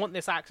I don't want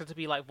this actor to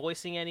be like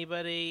voicing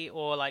anybody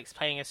or like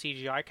playing a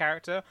CGI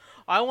character.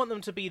 I want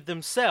them to be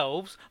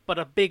themselves, but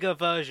a bigger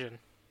version.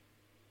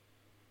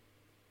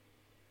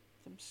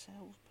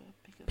 Themselves, but a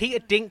bigger. Peter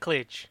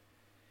Dinklage.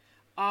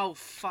 Oh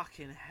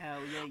fucking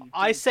hell yeah!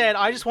 I said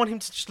I just want him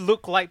to just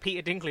look like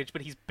Peter Dinklage,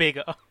 but he's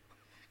bigger.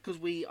 Because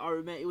I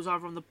remember it was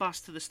either on the bus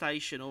to the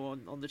station or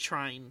on the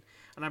train,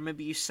 and I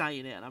remember you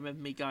saying it, and I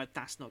remember me going,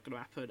 "That's not going to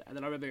happen." And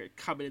then I remember it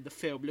coming in the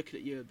film, looking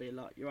at you and being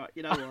like, "You're right.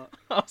 You know what?"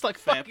 I was like,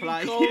 "Fair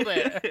play." Called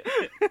it.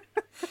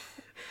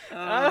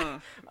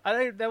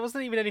 There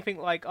wasn't even anything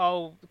like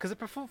because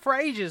for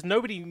ages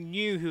nobody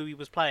knew who he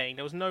was playing.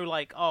 There was no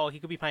like, he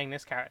could be playing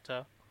this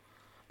character.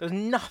 There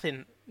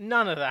was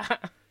none of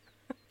that.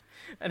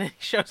 And then he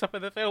shows up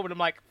in the film, and I'm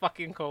like,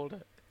 fucking called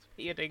it. It's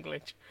Peter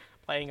Dinklage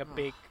playing a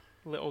big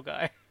little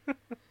guy.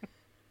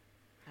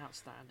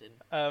 Outstanding.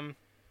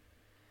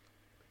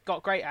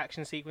 Got great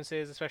action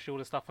sequences, especially all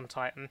the stuff on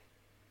Titan.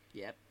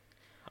 Yep.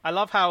 I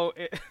love how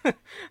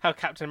how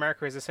Captain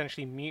America is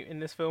essentially mute in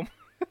this film.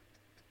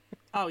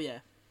 Oh yeah.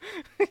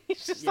 He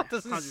just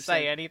doesn't 100%.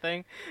 say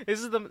anything.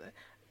 This is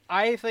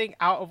I think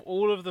out of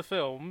all of the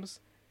films,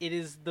 it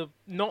is the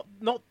not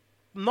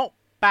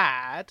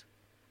bad,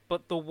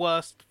 but the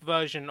worst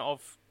version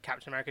of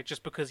Captain America,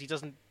 just because he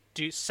doesn't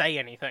say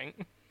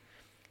anything.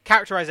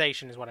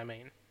 Characterization is what I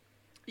mean.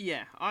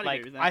 Yeah, I'd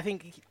agree with that.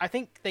 I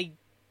think they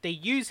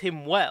use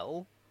him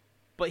well,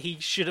 but he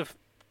should have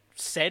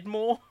said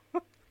more.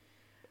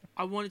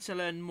 I wanted to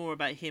learn more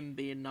about him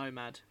being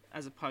Nomad,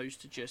 as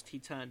opposed to just he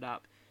turned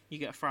up, you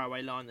get a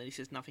throwaway line, then he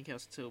says nothing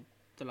else until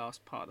the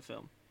last part of the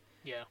film.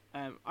 Yeah.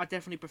 I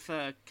definitely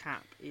prefer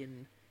Cap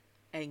in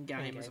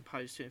Endgame as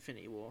opposed to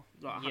Infinity War,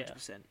 like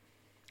 100%. Yeah.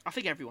 I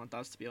think everyone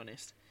does, to be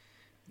honest.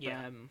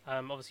 Yeah.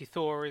 Obviously,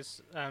 Thor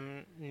is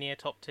near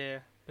top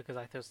tier because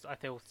I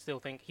still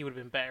think he would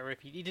have been better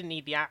if he didn't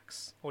need the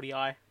axe or the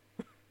eye.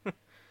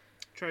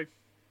 True.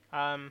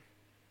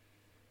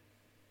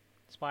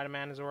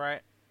 Spider-Man is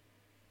alright.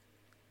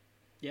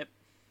 Yep.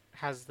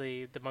 Has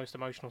the most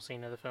emotional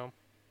scene of the film.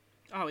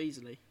 Oh,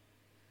 easily.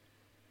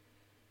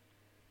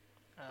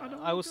 I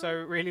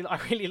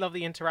really love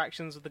the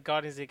interactions with the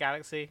Guardians of the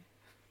Galaxy.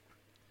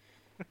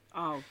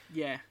 Oh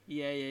yeah.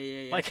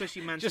 Like,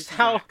 especially just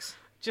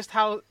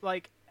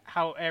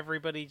how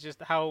everybody,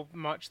 just how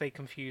much they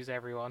confuse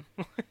everyone.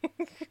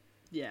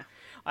 Yeah.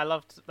 I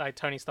loved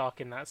Tony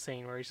Stark in that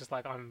scene where he's just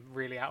like, I'm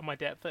really out of my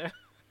depth here.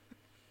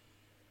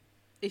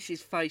 It's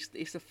his face.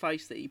 It's the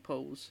face that he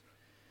pulls.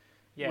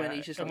 Yeah, when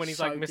he's just and when he's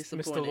so like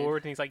Mr.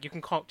 Lord, and he's like, you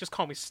can just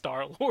call me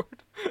Star Lord.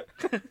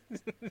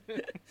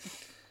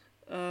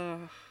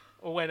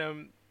 Or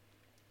when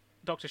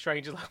Doctor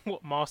Strange is like,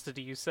 what master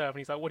do you serve? And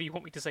he's like, what do you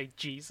want me to say,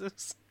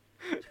 Jesus?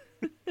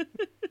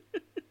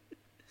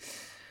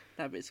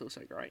 That bit's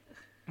also great.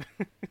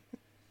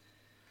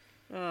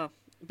 But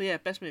yeah,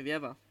 best movie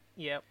ever.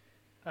 Yep.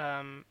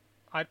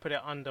 I'd put it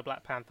under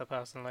Black Panther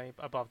personally,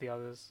 above the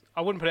others.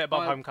 I wouldn't put it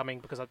above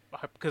Homecoming because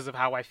of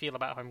how I feel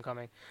about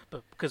Homecoming,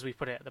 but because we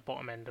put it at the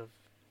bottom end of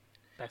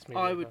best movie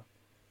ever.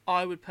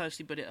 I would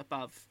personally put it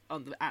above,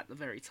 at the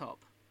very top.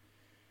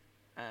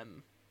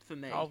 For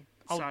me, I'll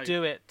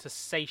do it to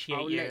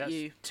satiate you.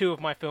 That's two of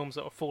my films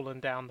that have fallen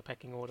down the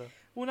pecking order.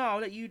 Well, no, I'll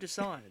let you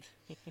decide.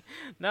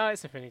 No,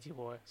 it's Infinity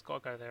War. It's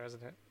got to go there,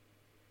 hasn't it?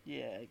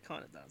 Yeah, it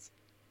kind of does.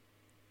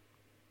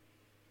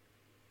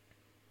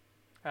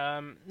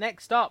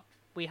 Next up,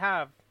 we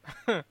have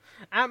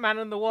Ant-Man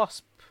and the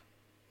Wasp.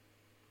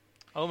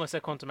 I almost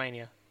said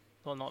Quantumania.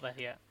 Well, not there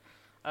yet.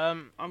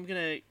 Can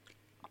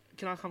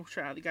I come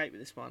straight out the gate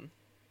with this one?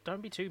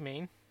 Don't be too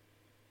mean.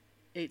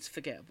 It's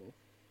forgettable.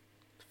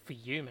 For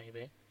you,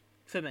 maybe.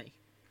 For me.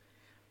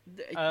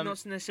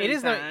 Not necessarily it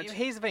is bad.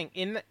 Here's the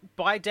thing.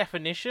 By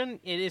definition,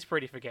 it is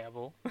pretty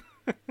forgettable.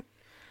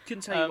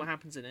 Couldn't tell you what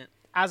happens in it.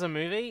 As a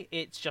movie,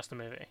 it's just a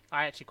movie.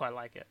 I actually quite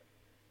like it.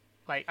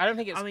 Like, I don't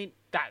think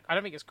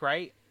it's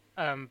great.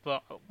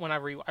 But when I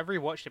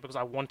rewatched it because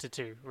I wanted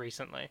to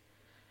recently,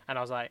 and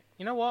I was like,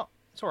 you know what?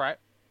 It's all right.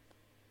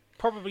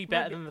 Probably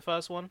better than the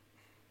first one.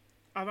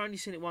 I've only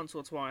seen it once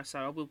or twice, so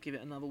I will give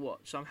it another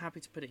watch. So I'm happy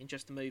to put it in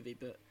just a movie,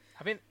 but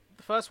I think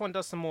the first one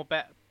does some more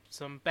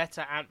some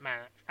better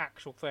Ant-Man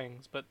actual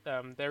things, but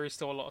there is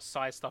still a lot of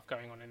side stuff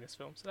going on in this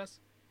film, so that's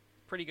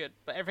pretty good.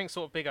 But everything's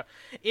sort of bigger.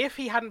 If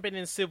he hadn't been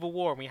in Civil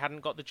War and we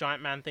hadn't got the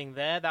Giant Man thing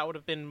there, that would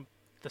have been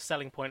the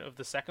selling point of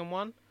the second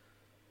one.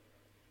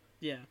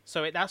 Yeah.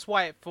 So that's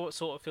why it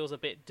sort of feels a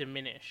bit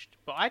diminished.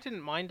 But I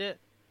didn't mind it.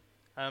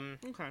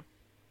 Okay.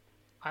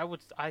 I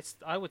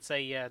would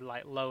say, yeah,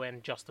 like low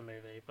end just a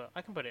movie, but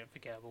I can put it in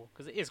forgettable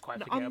because it is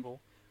quite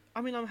forgettable.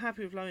 I'm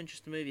happy with low end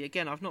just a movie.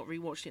 Again, I've not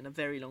rewatched it in a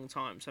very long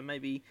time, so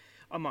maybe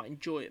I might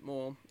enjoy it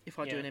more if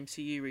I do an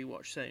MCU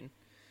rewatch soon,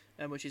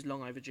 which is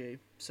long overdue.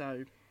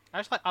 So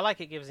I like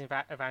it gives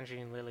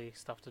Evangeline Lilly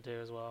stuff to do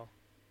as well.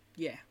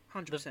 Yeah,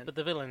 100%. But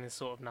the villain is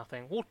sort of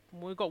nothing.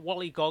 We've got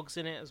Wally Goggs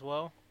in it as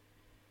well.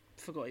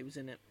 Forgot he was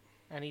in it.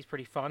 And he's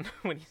pretty fun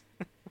when he's...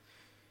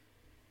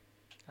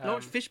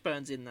 Lawrence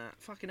Fishburne's in that.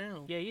 Fucking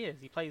hell. Yeah, he is.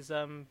 He plays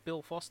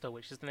Bill Foster,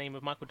 which is the name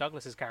of Michael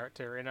Douglas's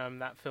character in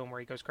that film where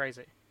he goes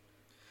crazy.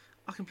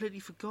 I completely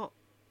forgot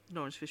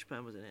Lawrence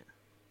Fishburne was in it.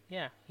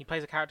 Yeah, he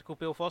plays a character called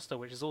Bill Foster,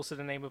 which is also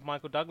the name of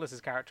Michael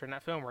Douglas's character in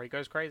that film where he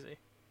goes crazy.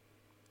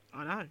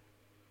 I know.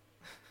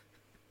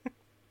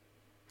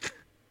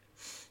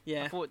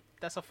 Yeah. I thought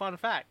that's a fun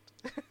fact.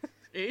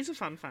 It is a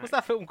fun fact. What's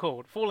that film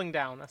called? Falling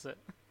Down, that's it.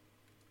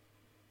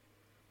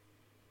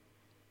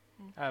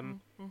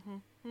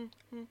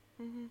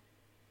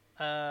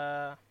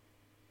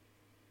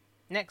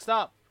 Next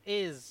up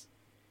is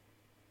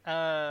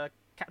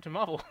Captain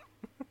Marvel.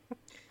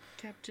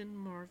 Captain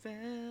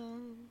Marvel.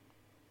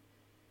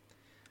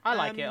 I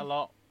like it a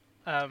lot.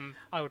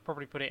 I would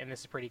probably put it in this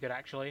is pretty good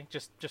actually,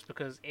 just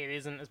because it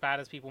isn't as bad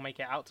as people make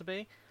it out to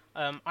be.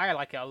 I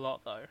like it a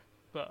lot though,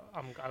 but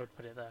I would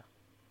put it there.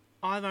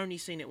 I've only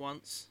seen it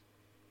once.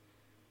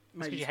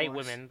 Because you hate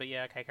women, but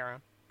yeah, okay, carry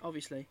on.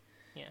 Obviously.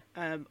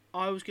 Yeah.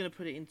 I was going to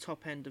put it in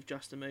top end of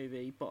just a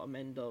movie, bottom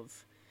end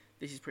of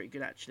this is pretty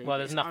good actually. Well,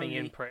 there's nothing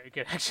in pretty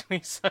good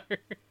actually, so.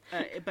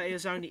 But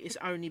it's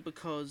only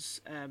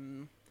because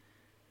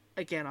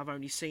again I've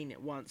only seen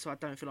it once, so I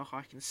don't feel like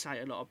I can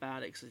say a lot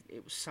about it because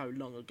it was so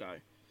long ago.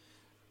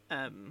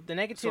 The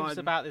negatives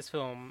about this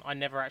film I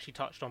never actually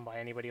touched on by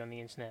anybody on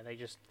the internet. They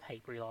just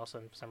hate Brie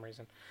Larson for some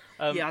reason.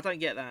 Yeah, I don't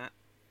get that.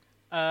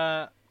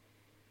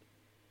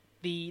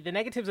 The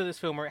negatives of this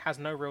film are it has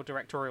no real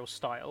directorial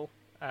style,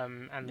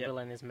 and the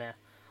villain is meh.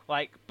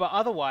 But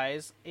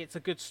otherwise, it's a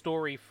good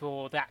story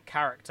for that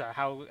character.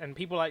 And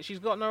people are like, she's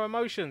got no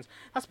emotions.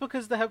 That's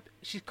because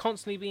she's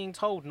constantly being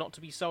told not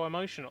to be so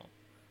emotional.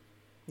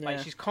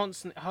 Yeah. She's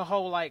her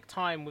whole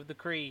time with the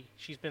Kree,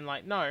 she's been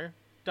like, no,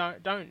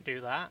 don't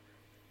do that.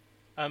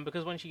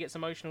 Because when she gets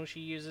emotional, she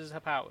uses her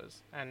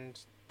powers, and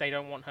they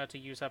don't want her to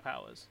use her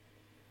powers.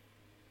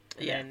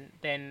 And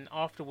then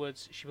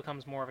afterwards, she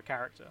becomes more of a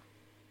character.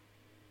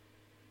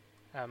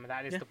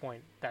 That is the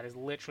point. That is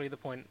literally the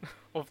point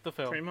of the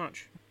film. Pretty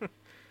much.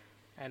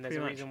 And there's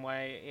a reason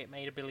why it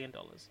made $1 billion.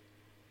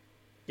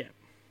 Yeah.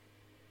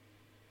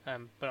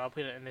 But I'll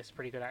put it in this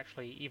pretty good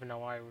actually, even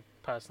though I would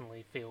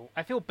personally feel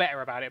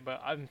better about it,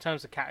 but in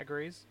terms of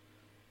categories.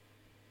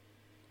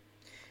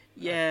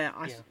 Yeah.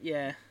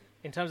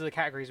 In terms of the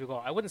categories we've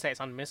got, I wouldn't say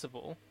it's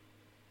unmissable,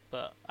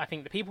 but I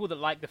think the people that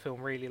like the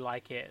film really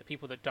like it.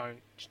 People that don't,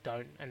 just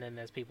don't, and then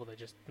there's people that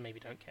just maybe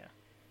don't care.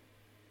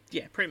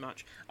 Yeah, pretty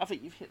much. I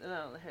think you've hit the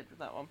nail on the head with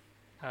that one.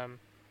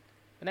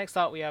 The next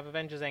up we have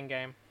Avengers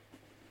Endgame,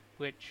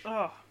 which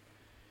I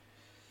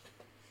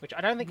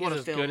don't think is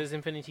as good as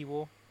Infinity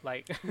War.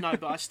 No,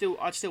 but I'd still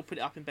put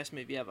it up in best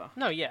movie ever.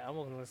 No, yeah, I'm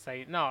not gonna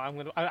say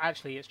no.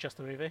 Actually, it's just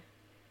a movie.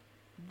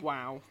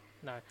 Wow.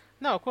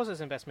 No, of course it's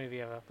in best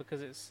movie ever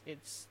because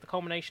it's the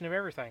culmination of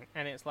everything,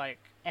 and it's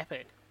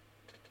epic,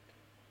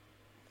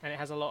 and it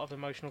has a lot of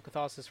emotional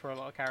catharsis for a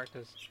lot of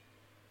characters.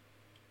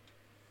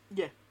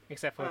 Yeah.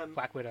 Except for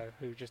Black Widow,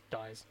 who just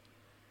dies.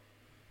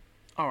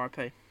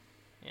 R.I.P.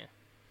 Yeah.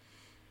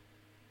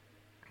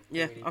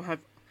 Yeah, really,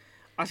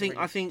 I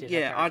think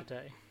yeah,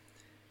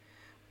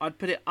 I'd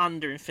put it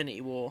under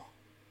Infinity War.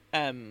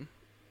 But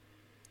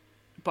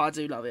I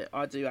do love it.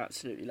 I do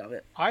absolutely love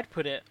it. I'd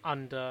put it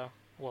under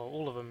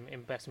all of them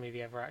in best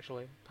movie ever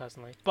actually,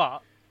 personally.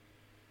 But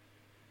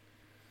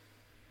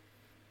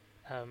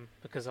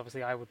because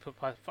obviously I would put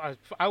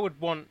I would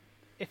want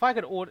if I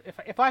could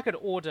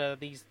order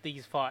these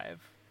five.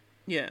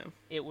 Yeah.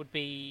 It would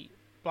be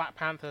Black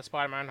Panther,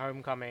 Spider-Man: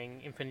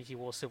 Homecoming, Infinity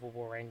War, Civil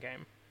War,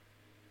 Endgame.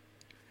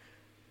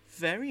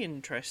 Very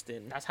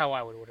interesting. That's how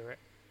I would order it.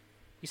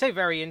 You say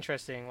very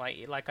interesting,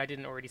 like I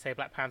didn't already say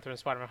Black Panther and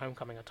Spider-Man: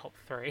 Homecoming are top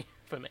 3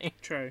 for me.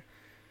 True.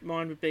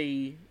 Mine would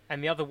be...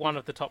 And the other one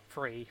of the top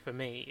 3 for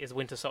me is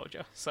Winter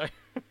Soldier, so...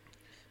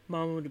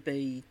 Mine would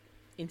be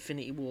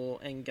Infinity War,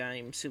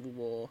 Endgame, Civil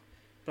War,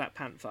 Black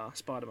Panther,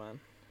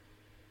 Spider-Man.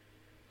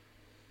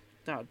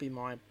 That would be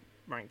my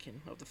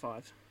ranking of the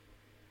 5.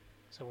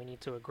 So we need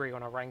to agree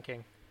on a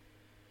ranking.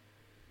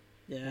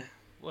 Yeah.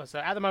 Well, so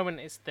at the moment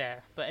it's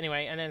there. But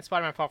anyway, and then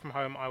Spider-Man: Far From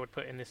Home I would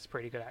put in this is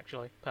pretty good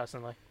actually,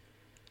 personally.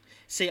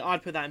 See,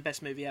 I'd put that in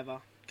best movie ever.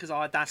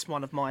 Because that's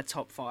one of my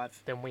top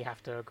 5. Then we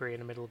have to agree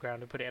in the middle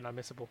ground and put it in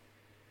unmissable.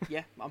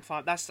 Yeah, I'm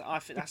fine. I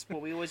think that's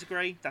what we always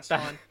agree. That's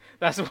That,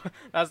 fine.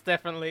 that's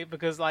definitely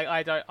because like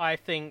I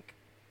think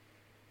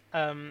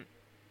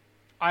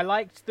I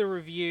liked the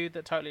review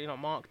that Totally Not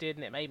Mark did,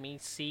 and it made me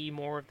see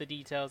more of the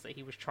details that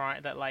he was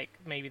trying, that like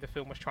maybe the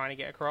film was trying to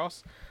get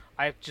across.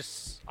 I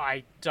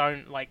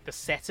don't like the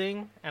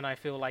setting, and I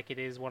feel like it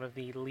is one of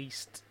the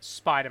least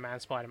Spider-Man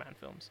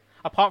films.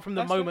 Apart from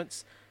the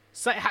moments,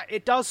 so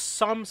it does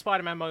some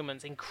Spider-Man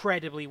moments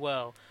incredibly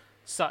well,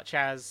 such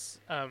as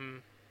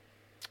the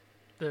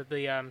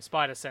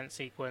Spidey sense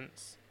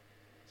sequence,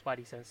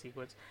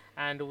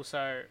 and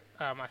also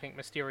I think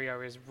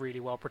Mysterio is really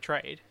well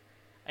portrayed.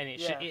 And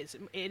it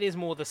is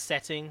more the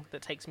setting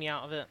that takes me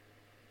out of it.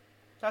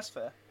 That's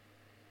fair.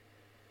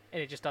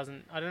 And it just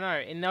doesn't. I don't know.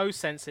 In those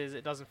senses,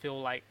 it doesn't feel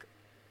like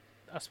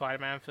a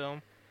Spider-Man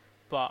film.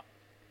 But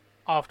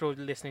after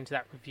listening to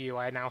that review,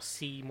 I now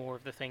see more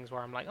of the things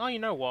where I'm like, oh, you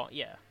know what?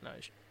 Yeah, no,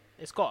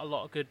 it's got a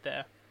lot of good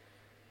there.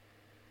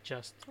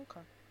 Just okay.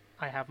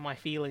 I have my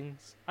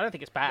feelings. I don't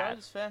think it's bad. No,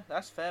 that's fair.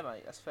 That's fair,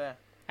 mate. That's fair.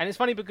 And it's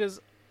funny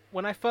because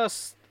when I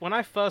first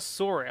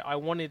saw it, I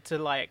wanted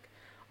to I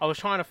was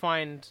trying to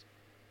find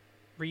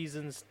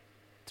reasons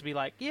to be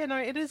like, yeah, no,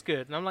 it is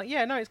good, and I'm like,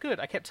 yeah, no, it's good.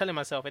 I kept telling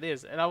myself it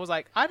is, and I was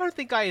like, I don't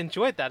think I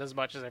enjoyed that as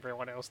much as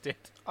everyone else did.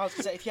 I was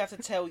gonna say, if you have to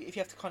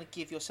kind of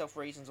give yourself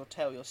reasons or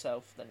tell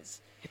yourself, then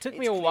it took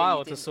me a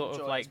while to sort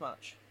of like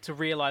to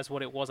realize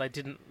what it was I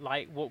didn't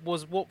like,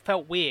 what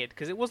felt weird,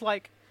 because it was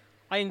like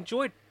I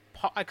enjoyed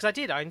because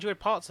I enjoyed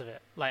parts of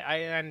it,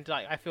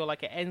 I feel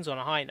like it ends on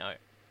a high note,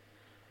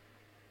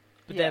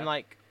 but then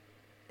like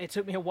it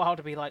took me a while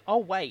to be like, oh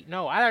wait,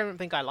 no, I don't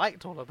think I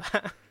liked all of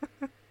that.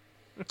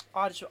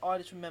 I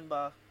just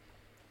remember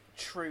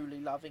truly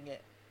loving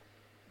it,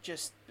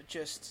 just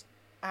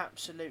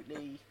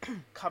absolutely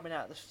coming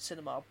out of the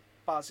cinema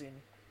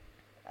buzzing.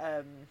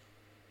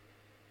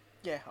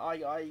 Yeah,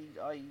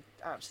 I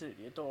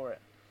absolutely adore it.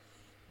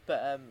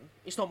 But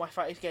it's not my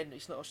favorite. Again,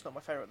 it's not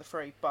my favorite of the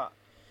three. But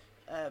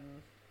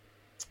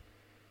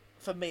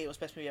for me, it was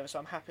best movie ever. So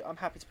I'm happy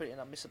to put it in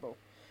unmissable,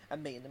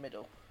 and Meet in the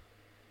Middle.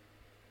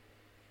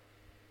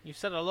 You've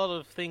said a lot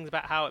of things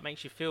about how it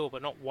makes you feel,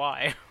 but not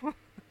why.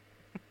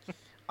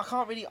 I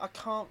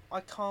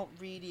can't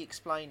really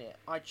explain it.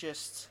 I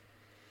just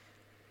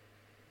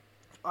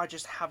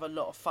have a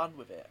lot of fun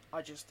with it.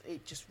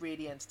 It just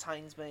really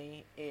entertains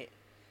me.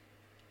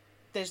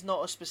 There's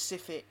not a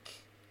specific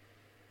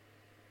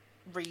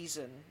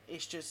reason.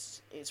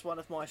 It's one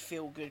of my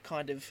feel good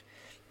kind of.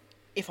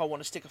 If I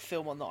want to stick a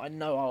film on that I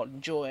know I'll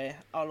enjoy,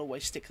 I'll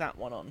always stick that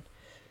one on.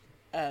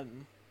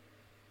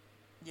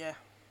 Yeah.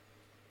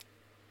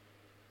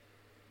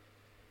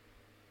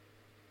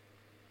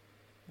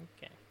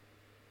 Okay.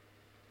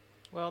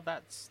 Well,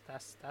 that's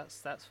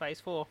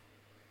Phase 4.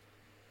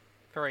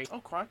 3. Oh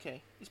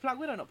crikey! Is Black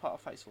Widow not part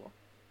of Phase 4?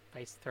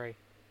 Phase 3.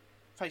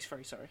 Phase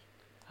 3, sorry.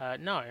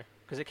 No,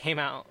 because it came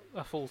out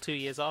a full 2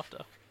 years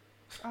after.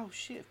 Oh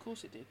shit! Of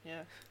course it did.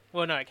 Yeah.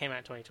 Well, no, it came out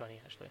in 2020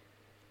 actually.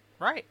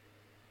 Right?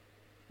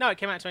 No, it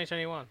came out in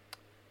 2021.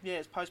 Yeah,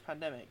 it's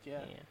post-pandemic.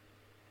 Yeah.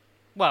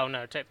 Well,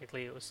 no,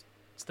 technically it was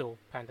still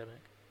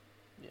pandemic.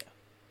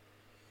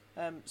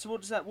 Yeah. So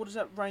what does that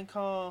rank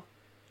our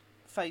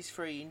Phase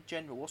 3 in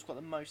general? What's got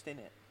the most in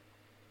it?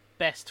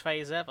 Best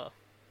phase ever.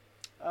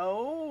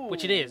 Oh.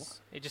 Which it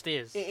is. It just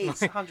is. It is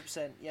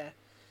 100%. Yeah.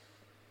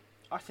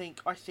 I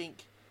think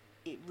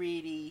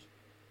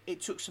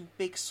it took some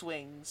big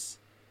swings,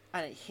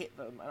 and it hit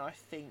them. And I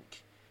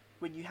think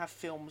when you have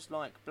films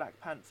like Black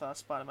Panther,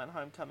 Spider-Man: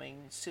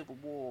 Homecoming, Civil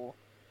War,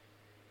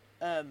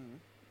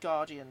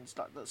 Guardians,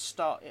 that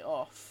start it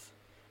off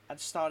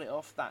that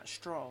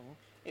strong,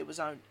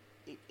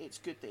 it's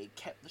good that it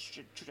kept the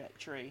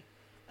trajectory.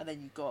 And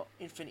then you got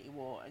Infinity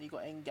War, and you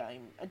got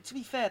Endgame. And to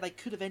be fair, they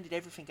could have ended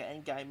everything at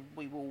Endgame.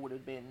 We all would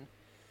have been.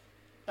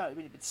 No, it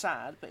would have been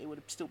sad, but it would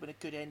have still been a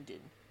good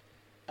ending.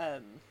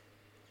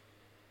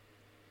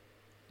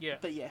 Yeah.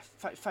 But yeah,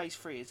 Phase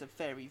 3 is a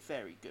very,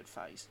 very good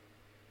phase.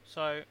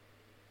 So,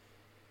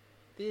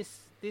 this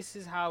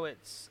is how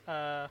it's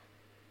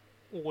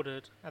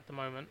ordered at the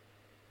moment.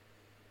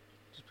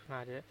 Just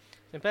provided it.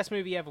 So, best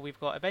movie ever, we've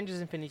got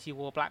Avengers: Infinity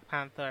War, Black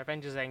Panther,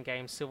 Avengers: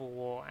 Endgame, Civil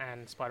War,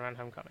 and Spider-Man: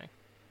 Homecoming.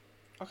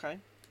 Okay.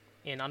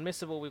 In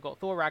Unmissable, we've got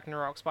Thor: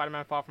 Ragnarok,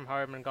 Spider-Man: Far From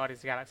Home, and Guardians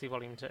of the Galaxy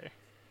Volume 2.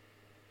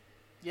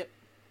 Yep.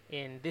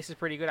 In This Is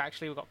Pretty Good,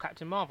 actually, we've got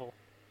Captain Marvel.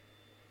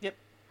 Yep.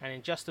 And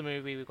in Just a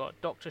Movie, we've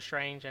got Doctor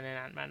Strange, and in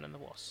Ant-Man and the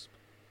Wasp.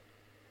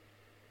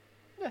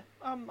 Yeah,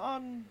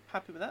 I'm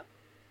happy with that.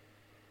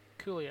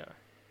 Coolio.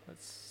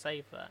 Let's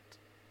save that.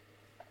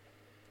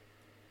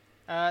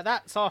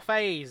 That's our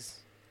phase.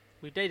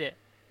 We did it,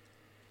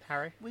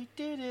 Harry. We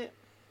did it.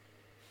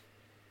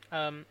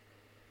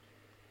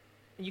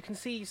 You can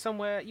see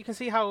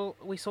how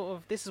we sort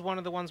of, this is one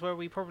of the ones where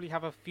we probably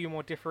have a few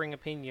more differing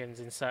opinions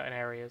in certain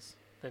areas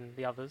than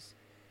the others.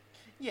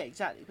 Yeah,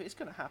 exactly, but it's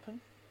going to happen.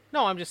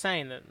 No, I'm just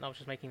saying that, I was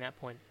just making that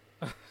point.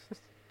 Oh.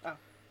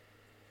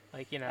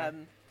 Like,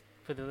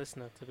 for the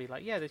listener to be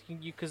like, yeah,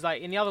 because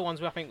like in the other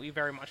ones, I think we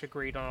very much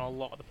agreed on a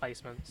lot of the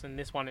placements, and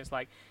this one it's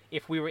like,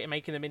 if we were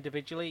making them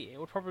individually, it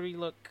would probably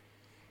look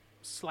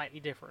slightly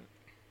different.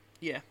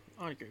 Yeah,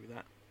 I agree with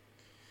that.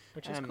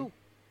 Which is cool.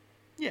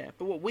 Yeah,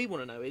 but what we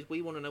want to know is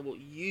we want to know what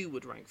you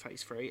would rank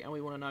Phase 3, and we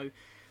want to know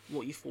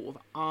what you thought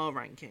of our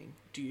ranking.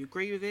 Do you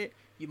agree with it?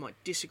 You might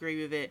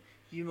disagree with it.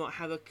 You might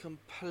have a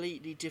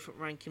completely different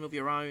ranking of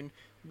your own.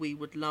 We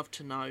would love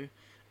to know.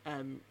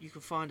 You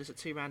can find us at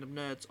 2 Random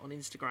Nerds on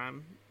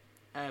Instagram.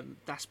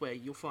 That's where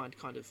you'll find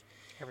kind of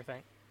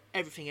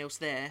everything else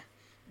there.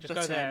 Just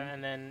go there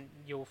and then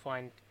you'll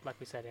find, like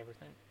we said,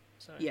 everything.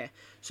 So yeah,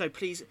 so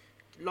please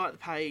like the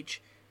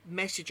page,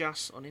 message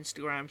us on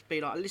Instagram, be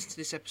like, listen to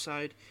this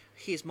episode,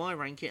 here's my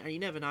ranking, and you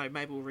never know,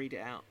 maybe we'll read it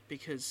out,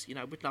 because, you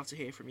know, we'd love to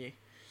hear from you.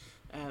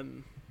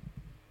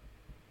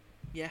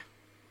 Yeah.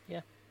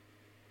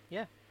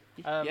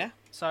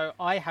 So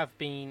I have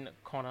been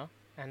Connor,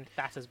 and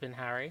that has been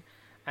Harry,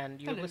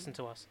 and you've listened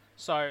to us.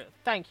 So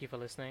thank you for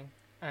listening,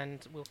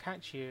 and we'll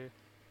catch you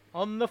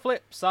on the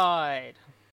flip side.